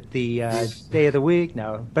wearing? Is it the day of the week?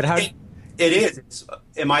 No, but how? It is.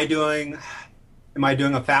 Am I doing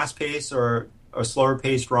a fast pace or a slower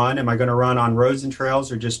paced run? Am I going to run on roads and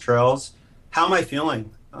trails or just trails? How am I feeling?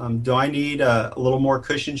 Do I need a little more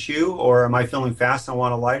cushion shoe, or am I feeling fast and I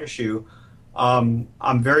want a lighter shoe? I'm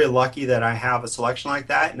very lucky that I have a selection like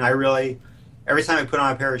that, and I really, every time I put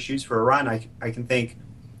on a pair of shoes for a run, I can think,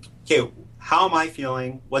 okay, how am I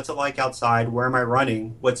feeling? What's it like outside? Where am I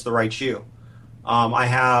running? What's the right shoe? I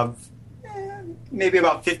have maybe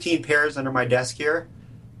about 15 pairs under my desk here.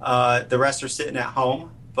 The rest are sitting at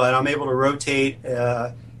home, but I'm able to rotate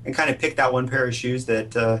and kind of pick that one pair of shoes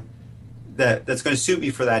that's going to suit me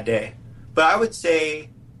for that day. But I would say,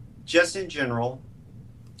 just in general,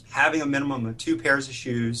 having a minimum of 2 pairs of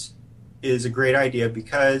shoes is a great idea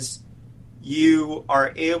because you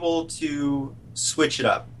are able to switch it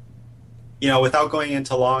up. Without going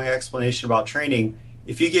into long explanation about training,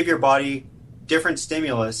 if you give your body different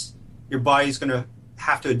stimulus, your body's going to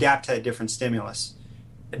have to adapt to a different stimulus.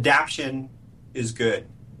 Adaption is good.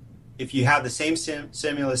 If you have the same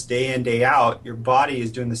stimulus day in, day out, your body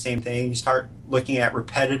is doing the same thing. You start looking at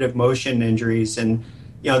repetitive motion injuries, and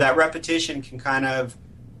that repetition can kind of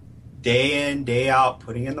day in, day out,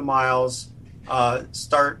 putting in the miles,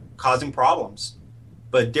 start causing problems.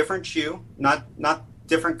 But different shoe, not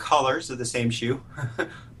different colors of the same shoe,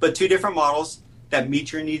 but 2 different models that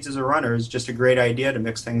meet your needs as a runner is just a great idea to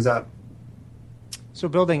mix things up. So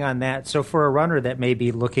building on that, so for a runner that may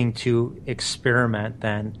be looking to experiment,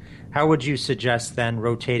 then how would you suggest then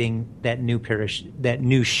rotating that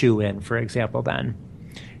new shoe in, for example, then?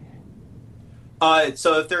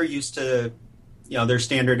 So if they're used to, their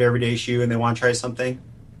standard everyday shoe and they want to try something,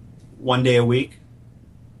 1 day a week,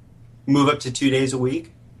 move up to 2 days a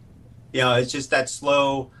week. It's just that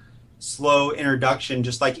slow introduction,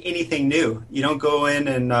 just like anything new. You don't go in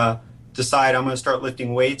and decide I'm going to start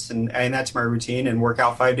lifting weights and that's my routine and work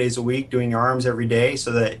out 5 days a week doing your arms every day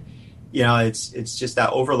so that, it's just that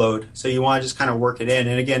overload. So you want to just kind of work it in.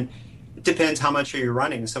 And again, it depends how much are you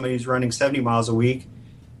running. Somebody who's running 70 miles a week,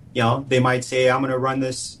 they might say, I'm going to run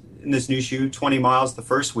this in this new shoe 20 miles the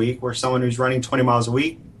first week, where someone who's running 20 miles a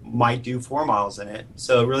week might do 4 miles in it.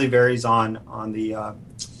 So it really varies on the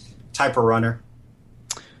type of runner.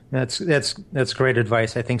 That's great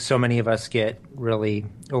advice. I think so many of us get really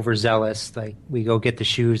overzealous. Like we go get the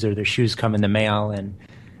shoes, or the shoes come in the mail, and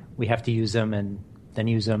we have to use them and then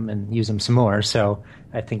use them and use them some more. So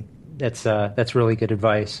I think that's really good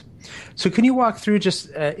advice. So can you walk through just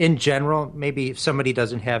in general, maybe if somebody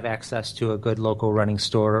doesn't have access to a good local running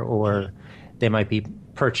store, or they might be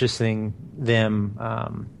purchasing them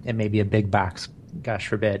at maybe a big box, gosh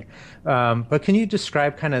forbid. But can you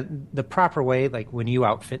describe kind of the proper way, like when you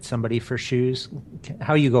outfit somebody for shoes,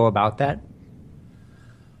 how you go about that?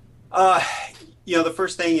 The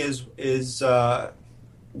first thing is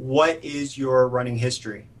what is your running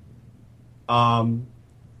history? How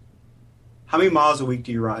many miles a week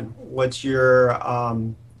do you run? What's your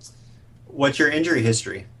injury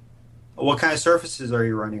history? What kind of surfaces are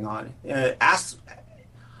you running on?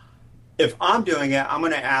 If I'm doing it, I'm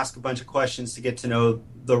going to ask a bunch of questions to get to know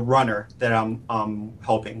the runner that I'm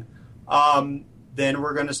helping. Then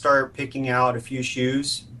we're going to start picking out a few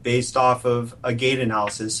shoes based off of a gait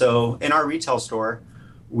analysis. So in our retail store,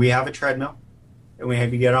 we have a treadmill, and we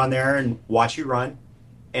have you get on there and watch you run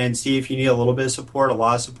and see if you need a little bit of support, a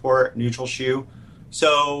lot of support, neutral shoe.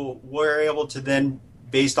 So we're able to then,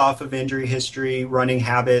 based off of injury history, running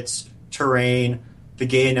habits, terrain, the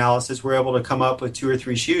gait analysis, we're able to come up with 2 or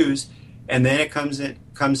 3 shoes. And then it comes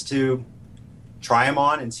to try them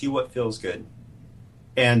on and see what feels good.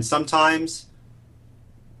 And sometimes,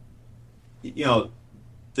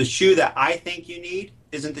 the shoe that I think you need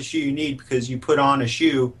isn't the shoe you need, because you put on a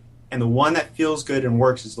shoe and the one that feels good and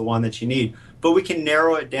works is the one that you need. But we can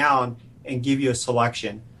narrow it down and give you a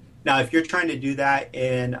selection. Now, if you're trying to do that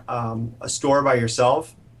in a store by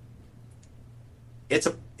yourself,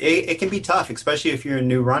 it can be tough, especially if you're a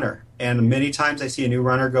new runner. And many times I see a new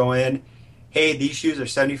runner go in, hey, these shoes are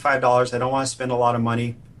 $75. I don't want to spend a lot of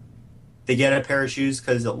money. They get a pair of shoes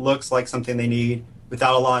because it looks like something they need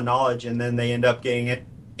without a lot of knowledge, and then they end up getting it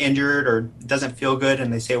injured or it doesn't feel good,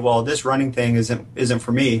 and they say, well, this running thing isn't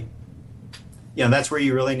for me. That's where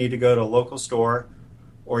you really need to go to a local store,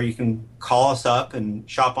 or you can call us up and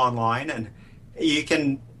shop online, and you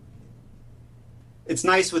can. It's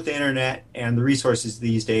nice with the internet and the resources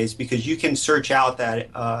these days, because you can search out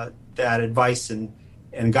that advice and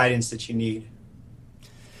guidance that you need.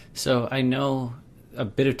 So I know a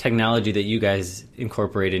bit of technology that you guys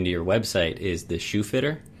incorporate into your website is the Shoe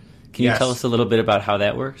Fitter. Can you tell us a little bit about how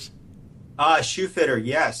that works? Shoe Fitter,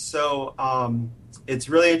 yes. So it's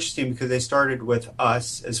really interesting because they started with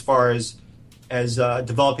us as far as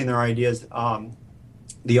developing their ideas.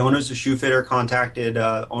 The owners of Shoe Fitter contacted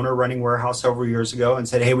Owner Running Warehouse several years ago and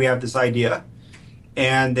said, hey, we have this idea.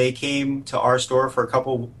 And they came to our store for a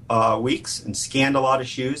couple weeks and scanned a lot of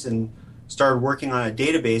shoes and started working on a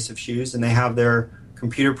database of shoes. And they have their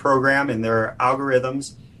computer program and their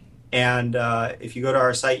algorithms. And if you go to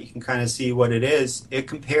our site, you can kind of see what it is. It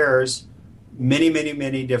compares many, many,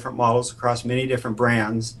 many different models across many different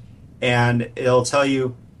brands. And it'll tell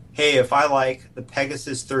you, hey, if I like the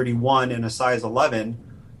Pegasus 31 in a size 11,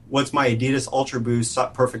 what's my Adidas Ultra Boost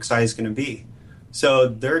perfect size going to be? So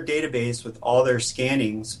their database with all their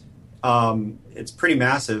scannings, it's pretty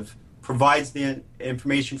massive, provides the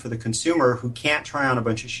information for the consumer who can't try on a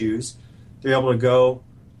bunch of shoes. They're able to go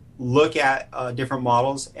look at different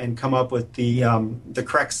models and come up with the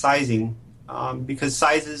correct sizing, because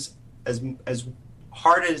sizes, as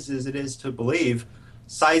hard as it is to believe,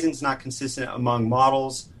 sizing is not consistent among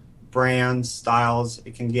models, brands, styles.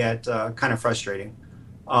 It can get kind of frustrating.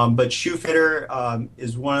 But Shoe Fitter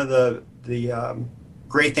is one of the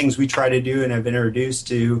great things we try to do and have introduced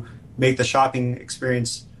to make the shopping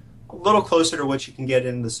experience a little closer to what you can get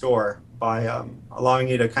in the store by allowing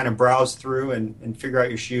you to kind of browse through and figure out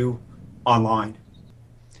your shoe online.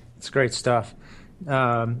 It's great stuff.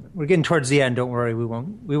 We're getting towards the end. Don't worry, we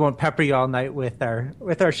won't pepper you all night with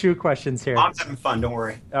our shoe questions here. Mom's having fun. Don't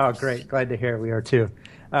worry. Oh, great! Glad to hear. We are too.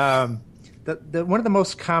 One of the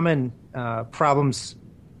most common problems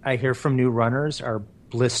I hear from new runners are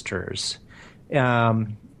blisters,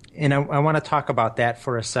 and I want to talk about that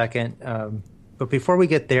for a second. But before we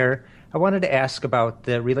get there, I wanted to ask about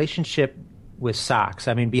the relationship with socks.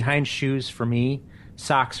 I mean, behind shoes, for me,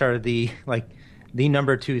 socks are the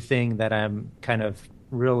number two thing that I'm kind of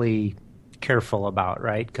really careful about,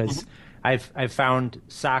 right? Because I've found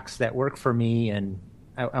socks that work for me, and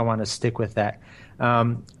I want to stick with that.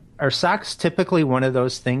 Are socks typically one of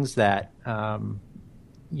those things that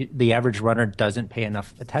the average runner doesn't pay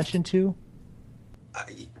enough attention to?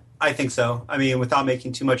 I think so. I mean, without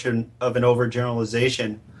making too much of an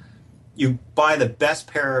overgeneralization, you buy the best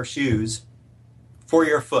pair of shoes for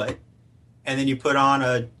your foot, and then you put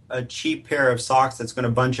on a cheap pair of socks that's going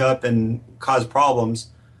to bunch up and cause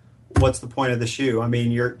problems. What's the point of the shoe? I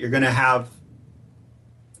mean, you're going to have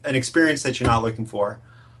an experience that you're not looking for.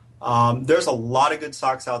 There's a lot of good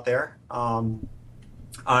socks out there.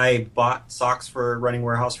 I bought socks for Running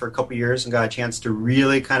Warehouse for a couple years and got a chance to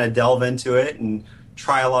really kind of delve into it and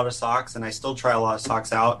try a lot of socks, and I still try a lot of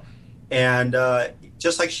socks out. And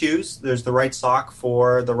just like shoes, there's the right sock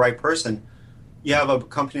for the right person. You have a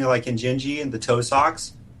company like Injinji and the toe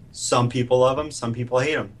socks. Some people love them, some people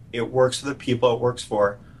hate them. It works for the people it works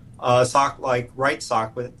for. A sock like Right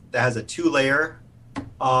Sock that has a 2-layer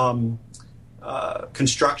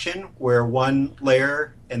construction where one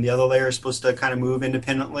layer and the other layer is supposed to kind of move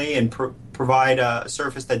independently and provide a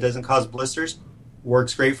surface that doesn't cause blisters.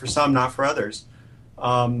 Works great for some, not for others.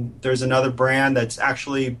 There's another brand that's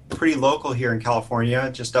actually pretty local here in California,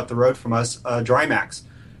 just up the road from us, Drymax.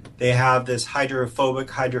 They have this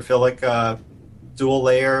hydrophilic dual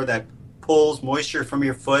layer that pulls moisture from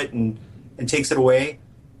your foot and takes it away.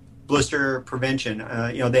 Blister prevention.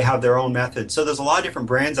 They have their own method. So there's a lot of different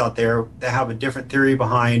brands out there that have a different theory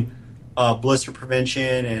behind blister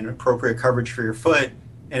prevention and appropriate coverage for your foot.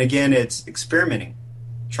 And again, it's experimenting,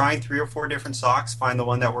 trying 3 or 4 different socks, find the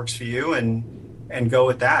one that works for you, and go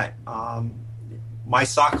with that. My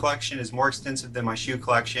sock collection is more extensive than my shoe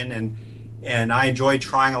collection, and I enjoy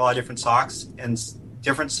trying a lot of different socks, and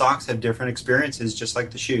different socks have different experiences, just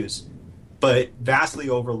like the shoes. But vastly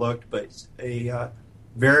overlooked, but a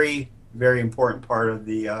very, very important part of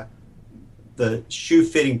the shoe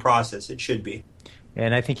fitting process. It should be.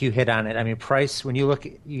 And I think you hit on it. I mean, price, when you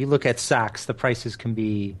look at socks, the prices can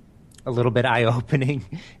be a little bit eye-opening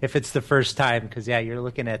if it's the first time, because you're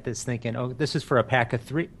looking at this thinking, oh, this is for a pack of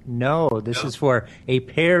 3. No, this is for a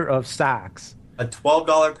pair of socks. A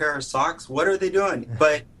 $12 pair of socks? What are they doing?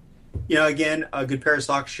 But again, a good pair of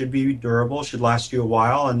socks should be durable, should last you a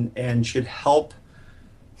while, and should help.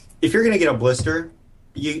 If you're going to get a blister,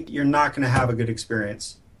 you're not going to have a good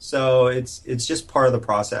experience. So it's just part of the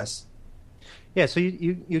process. Yeah, so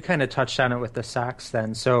you kind of touched on it with the socks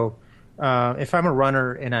then. So if I'm a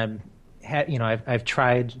runner and I've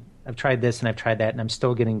tried this and I've tried that and I'm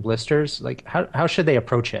still getting blisters, like how should they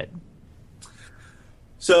approach it?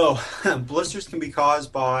 So blisters can be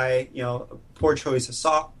caused by poor choice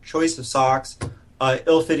of socks,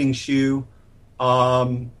 ill-fitting shoe.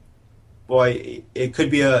 It could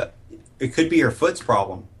be your foot's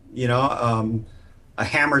problem. A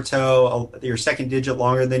hammer toe, your second digit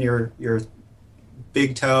longer than your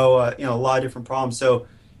big toe. A lot of different problems. So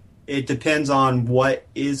it depends on what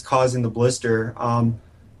is causing the blister.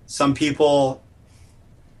 Some people,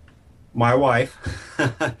 my wife,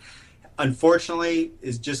 unfortunately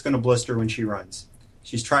is just going to blister when she runs.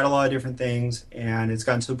 She's tried a lot of different things, and it's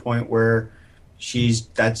gotten to the point where she's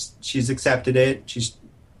accepted it. She's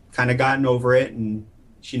kind of gotten over it, and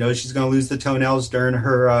she knows she's going to lose the toenails during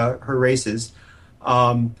her races.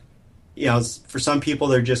 For some people,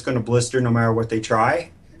 they're just going to blister no matter what they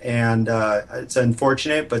try, and it's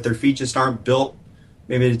unfortunate, but their feet just aren't built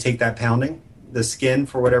maybe to take that pounding, the skin,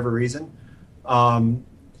 for whatever reason.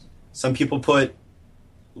 Some people put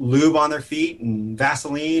lube on their feet and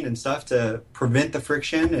Vaseline and stuff to prevent the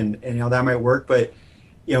friction, and that might work. But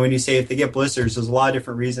when you say if they get blisters, there's a lot of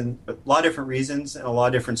different reasons and a lot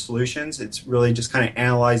of different solutions. It's really just kind of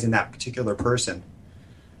analyzing that particular person.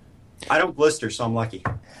 I don't blister, so I'm lucky.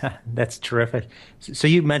 That's terrific. So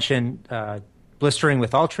you mentioned blistering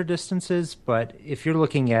with ultra distances, but if you're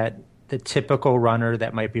looking at the typical runner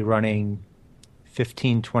that might be running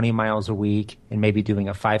 15, 20 miles a week and maybe doing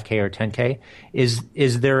a 5K or 10K,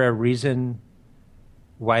 is there a reason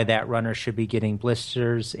why that runner should be getting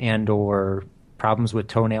blisters and or problems with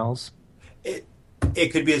toenails? It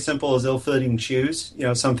could be as simple as ill-fitting shoes,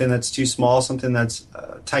 something that's too small, something that's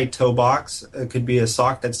a tight toe box. It could be a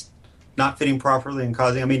sock that's not fitting properly and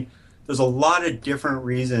causing, there's a lot of different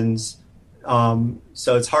reasons.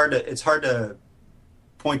 So it's hard to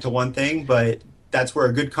point to one thing, but that's where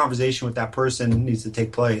a good conversation with that person needs to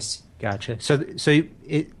take place. Gotcha. So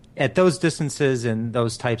at those distances and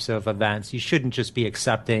those types of events, you shouldn't just be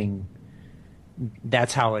accepting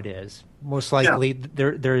that's how it is. Most likely,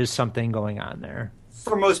 there is something going on there.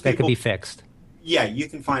 For most people, that could be fixed. Yeah, you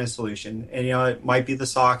can find a solution, and it might be the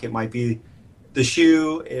sock, it might be the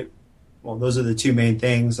shoe. Those are the two main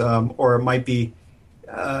things, or it might be,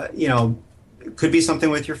 it could be something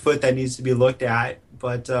with your foot that needs to be looked at.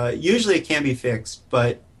 But usually it can be fixed,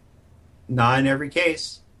 but not in every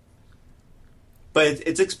case. But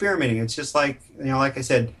it's experimenting. It's just like I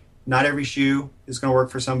said, not every shoe is going to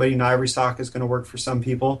work for somebody. Not every sock is going to work for some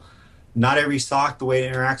people. Not every sock, the way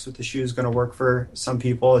it interacts with the shoe, is going to work for some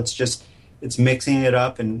people. It's mixing it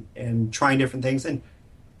up and trying different things. And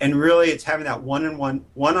really it's having that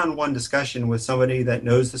one-on-one discussion with somebody that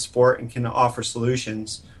knows the sport and can offer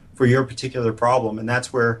solutions for your particular problem. And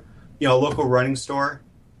that's where a local running store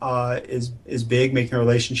is big, making a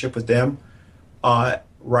relationship with them.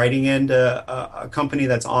 Writing into a company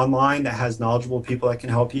that's online that has knowledgeable people that can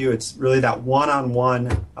help you. It's really that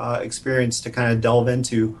one-on-one experience to kind of delve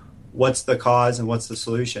into what's the cause and what's the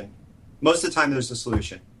solution. Most of the time there's a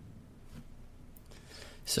solution.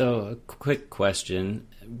 So a quick question.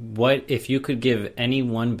 What if you could give any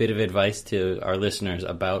one bit of advice to our listeners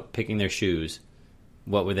about picking their shoes,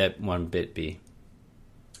 what would that one bit be?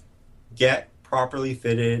 Get properly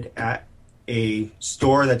fitted at a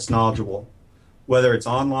store that's knowledgeable, whether it's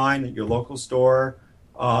online at your local store,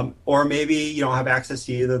 or maybe you don't have access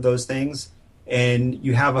to either of those things, and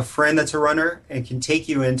you have a friend that's a runner and can take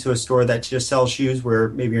you into a store that just sells shoes where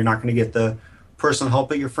maybe you're not going to get the personal help,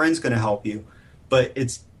 but your friend's going to help you. But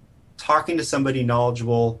it's talking to somebody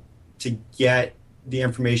knowledgeable to get the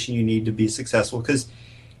information you need to be successful. Because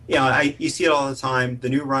you see it all the time. The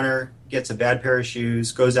new runner gets a bad pair of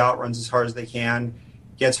shoes, goes out, runs as hard as they can,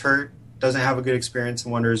 gets hurt, doesn't have a good experience,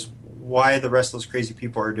 and wonders why the rest of those crazy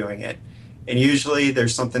people are doing it. And usually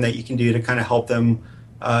there's something that you can do to kind of help them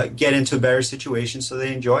get into a better situation so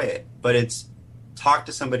they enjoy it. But it's talk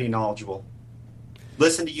to somebody knowledgeable.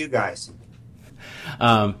 Listen to you guys.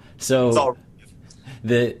 So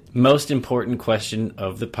the most important question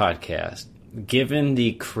of the podcast, given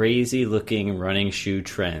the crazy looking running shoe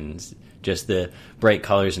trends, just the bright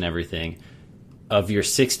colors and everything, of your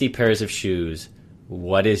 60 pairs of shoes,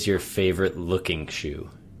 what is your favorite looking shoe?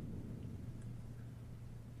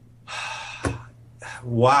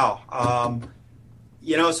 Wow.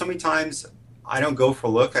 So many times I don't go for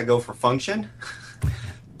look, I go for function.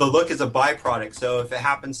 The look is a byproduct. So if it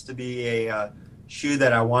happens to be a shoe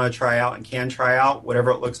that I want to try out and can try out,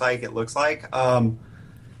 whatever it looks like, it looks like.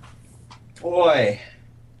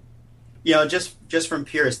 Just from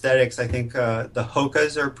pure aesthetics, I think the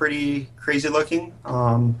Hokas are pretty crazy looking.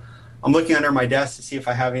 I'm looking under my desk to see if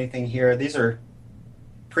I have anything here. These are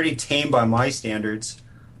pretty tame by my standards.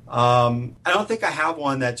 I don't think I have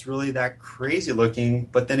one that's really that crazy looking,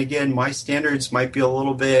 but then again, my standards might be a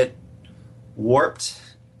little bit warped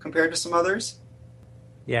compared to some others.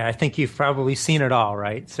 Yeah, I think you've probably seen it all,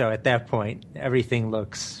 right? So at that point, everything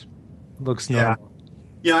looks normal.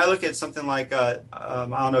 Yeah, I look at something like, I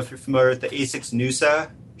don't know if you're familiar with the Asics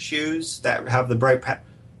Noosa shoes that have the bright,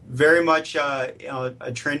 very much a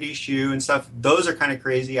trendy shoe and stuff. Those are kind of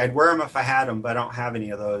crazy. I'd wear them if I had them, but I don't have any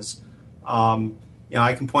of those.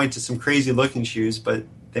 I can point to some crazy looking shoes, but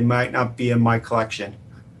they might not be in my collection.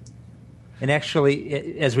 And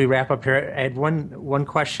actually, as we wrap up here, I had one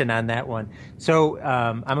question on that one. So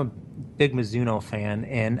I'm a big Mizuno fan,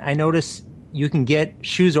 and I notice you can get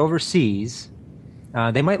shoes overseas.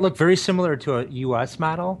 They might look very similar to a U.S.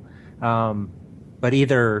 model, but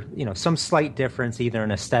either some slight difference, either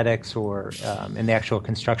in aesthetics or in the actual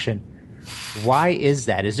construction. Why is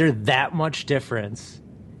that? Is there that much difference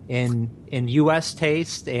in U.S.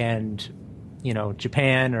 taste and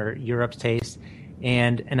Japan or Europe's taste,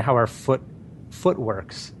 and how our foot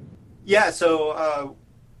works? Yeah, so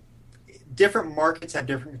different markets have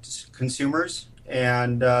different consumers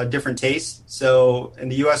and different tastes. So in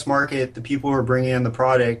the U.S. market, the people who are bringing in the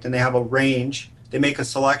product, and they have a range. They make a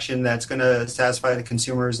selection that's going to satisfy the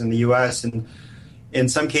consumers in the U.S. And in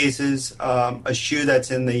some cases, a shoe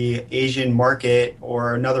that's in the Asian market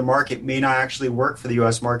or another market may not actually work for the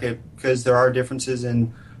U.S. market because there are differences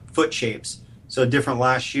in foot shapes. So different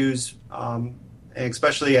last shoes, and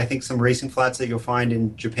especially I think some racing flats that you'll find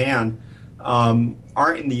in Japan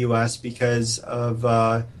aren't in the U.S. because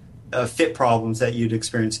of fit problems that you'd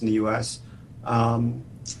experience in the U.S.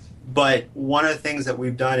 But one of the things that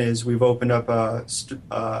we've done is we've opened up a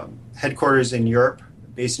headquarters in Europe,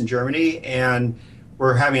 based in Germany, and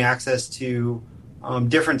we're having access to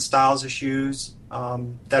different styles of shoes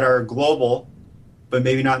that are global, but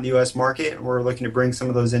maybe not in the U.S. market. And we're looking to bring some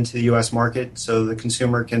of those into the U.S. market so the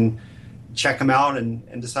consumer can check them out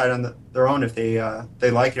and decide on their own if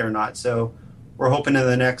they like it or not. So we're hoping in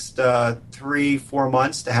the next 3-4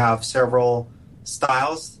 months to have several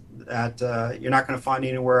styles that you're not going to find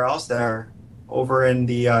anywhere else that are over in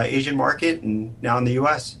the Asian market and now in the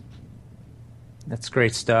U.S. That's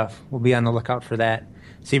great stuff. We'll be on the lookout for that.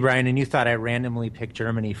 See, Brian, and you thought I randomly picked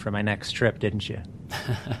Germany for my next trip, didn't you?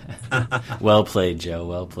 Well played, Joe.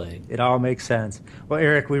 Well played. It all makes sense. Well,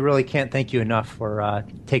 Eric, we really can't thank you enough for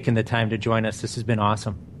taking the time to join us. This has been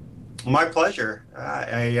awesome. My pleasure.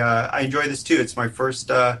 I enjoy this too. It's my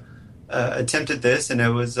first attempt at this, and it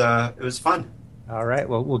was fun. All right.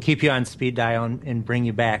 Well, we'll keep you on speed dial and bring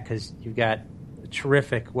you back because you've got a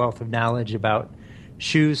terrific wealth of knowledge about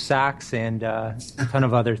shoes, socks, and a ton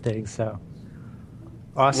of other things. So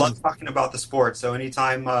awesome. Love talking about the sport. So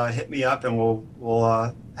anytime, hit me up and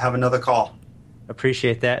we'll have another call.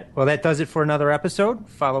 Appreciate that. Well, that does it for another episode.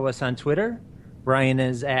 Follow us on Twitter. Brian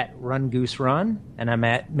is at RunGooseRun, and I'm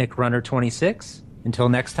at MickRunner26. Until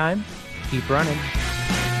next time, keep running.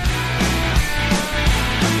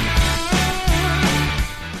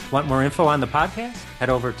 Want more info on the podcast? Head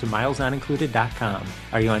over to milesnotincluded.com.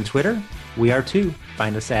 Are you on Twitter? We are too.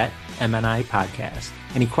 Find us at MNI Podcast.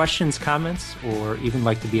 Any questions, comments, or even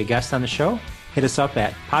like to be a guest on the show? Hit us up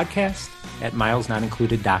at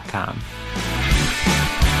podcast@milesnotincluded.com.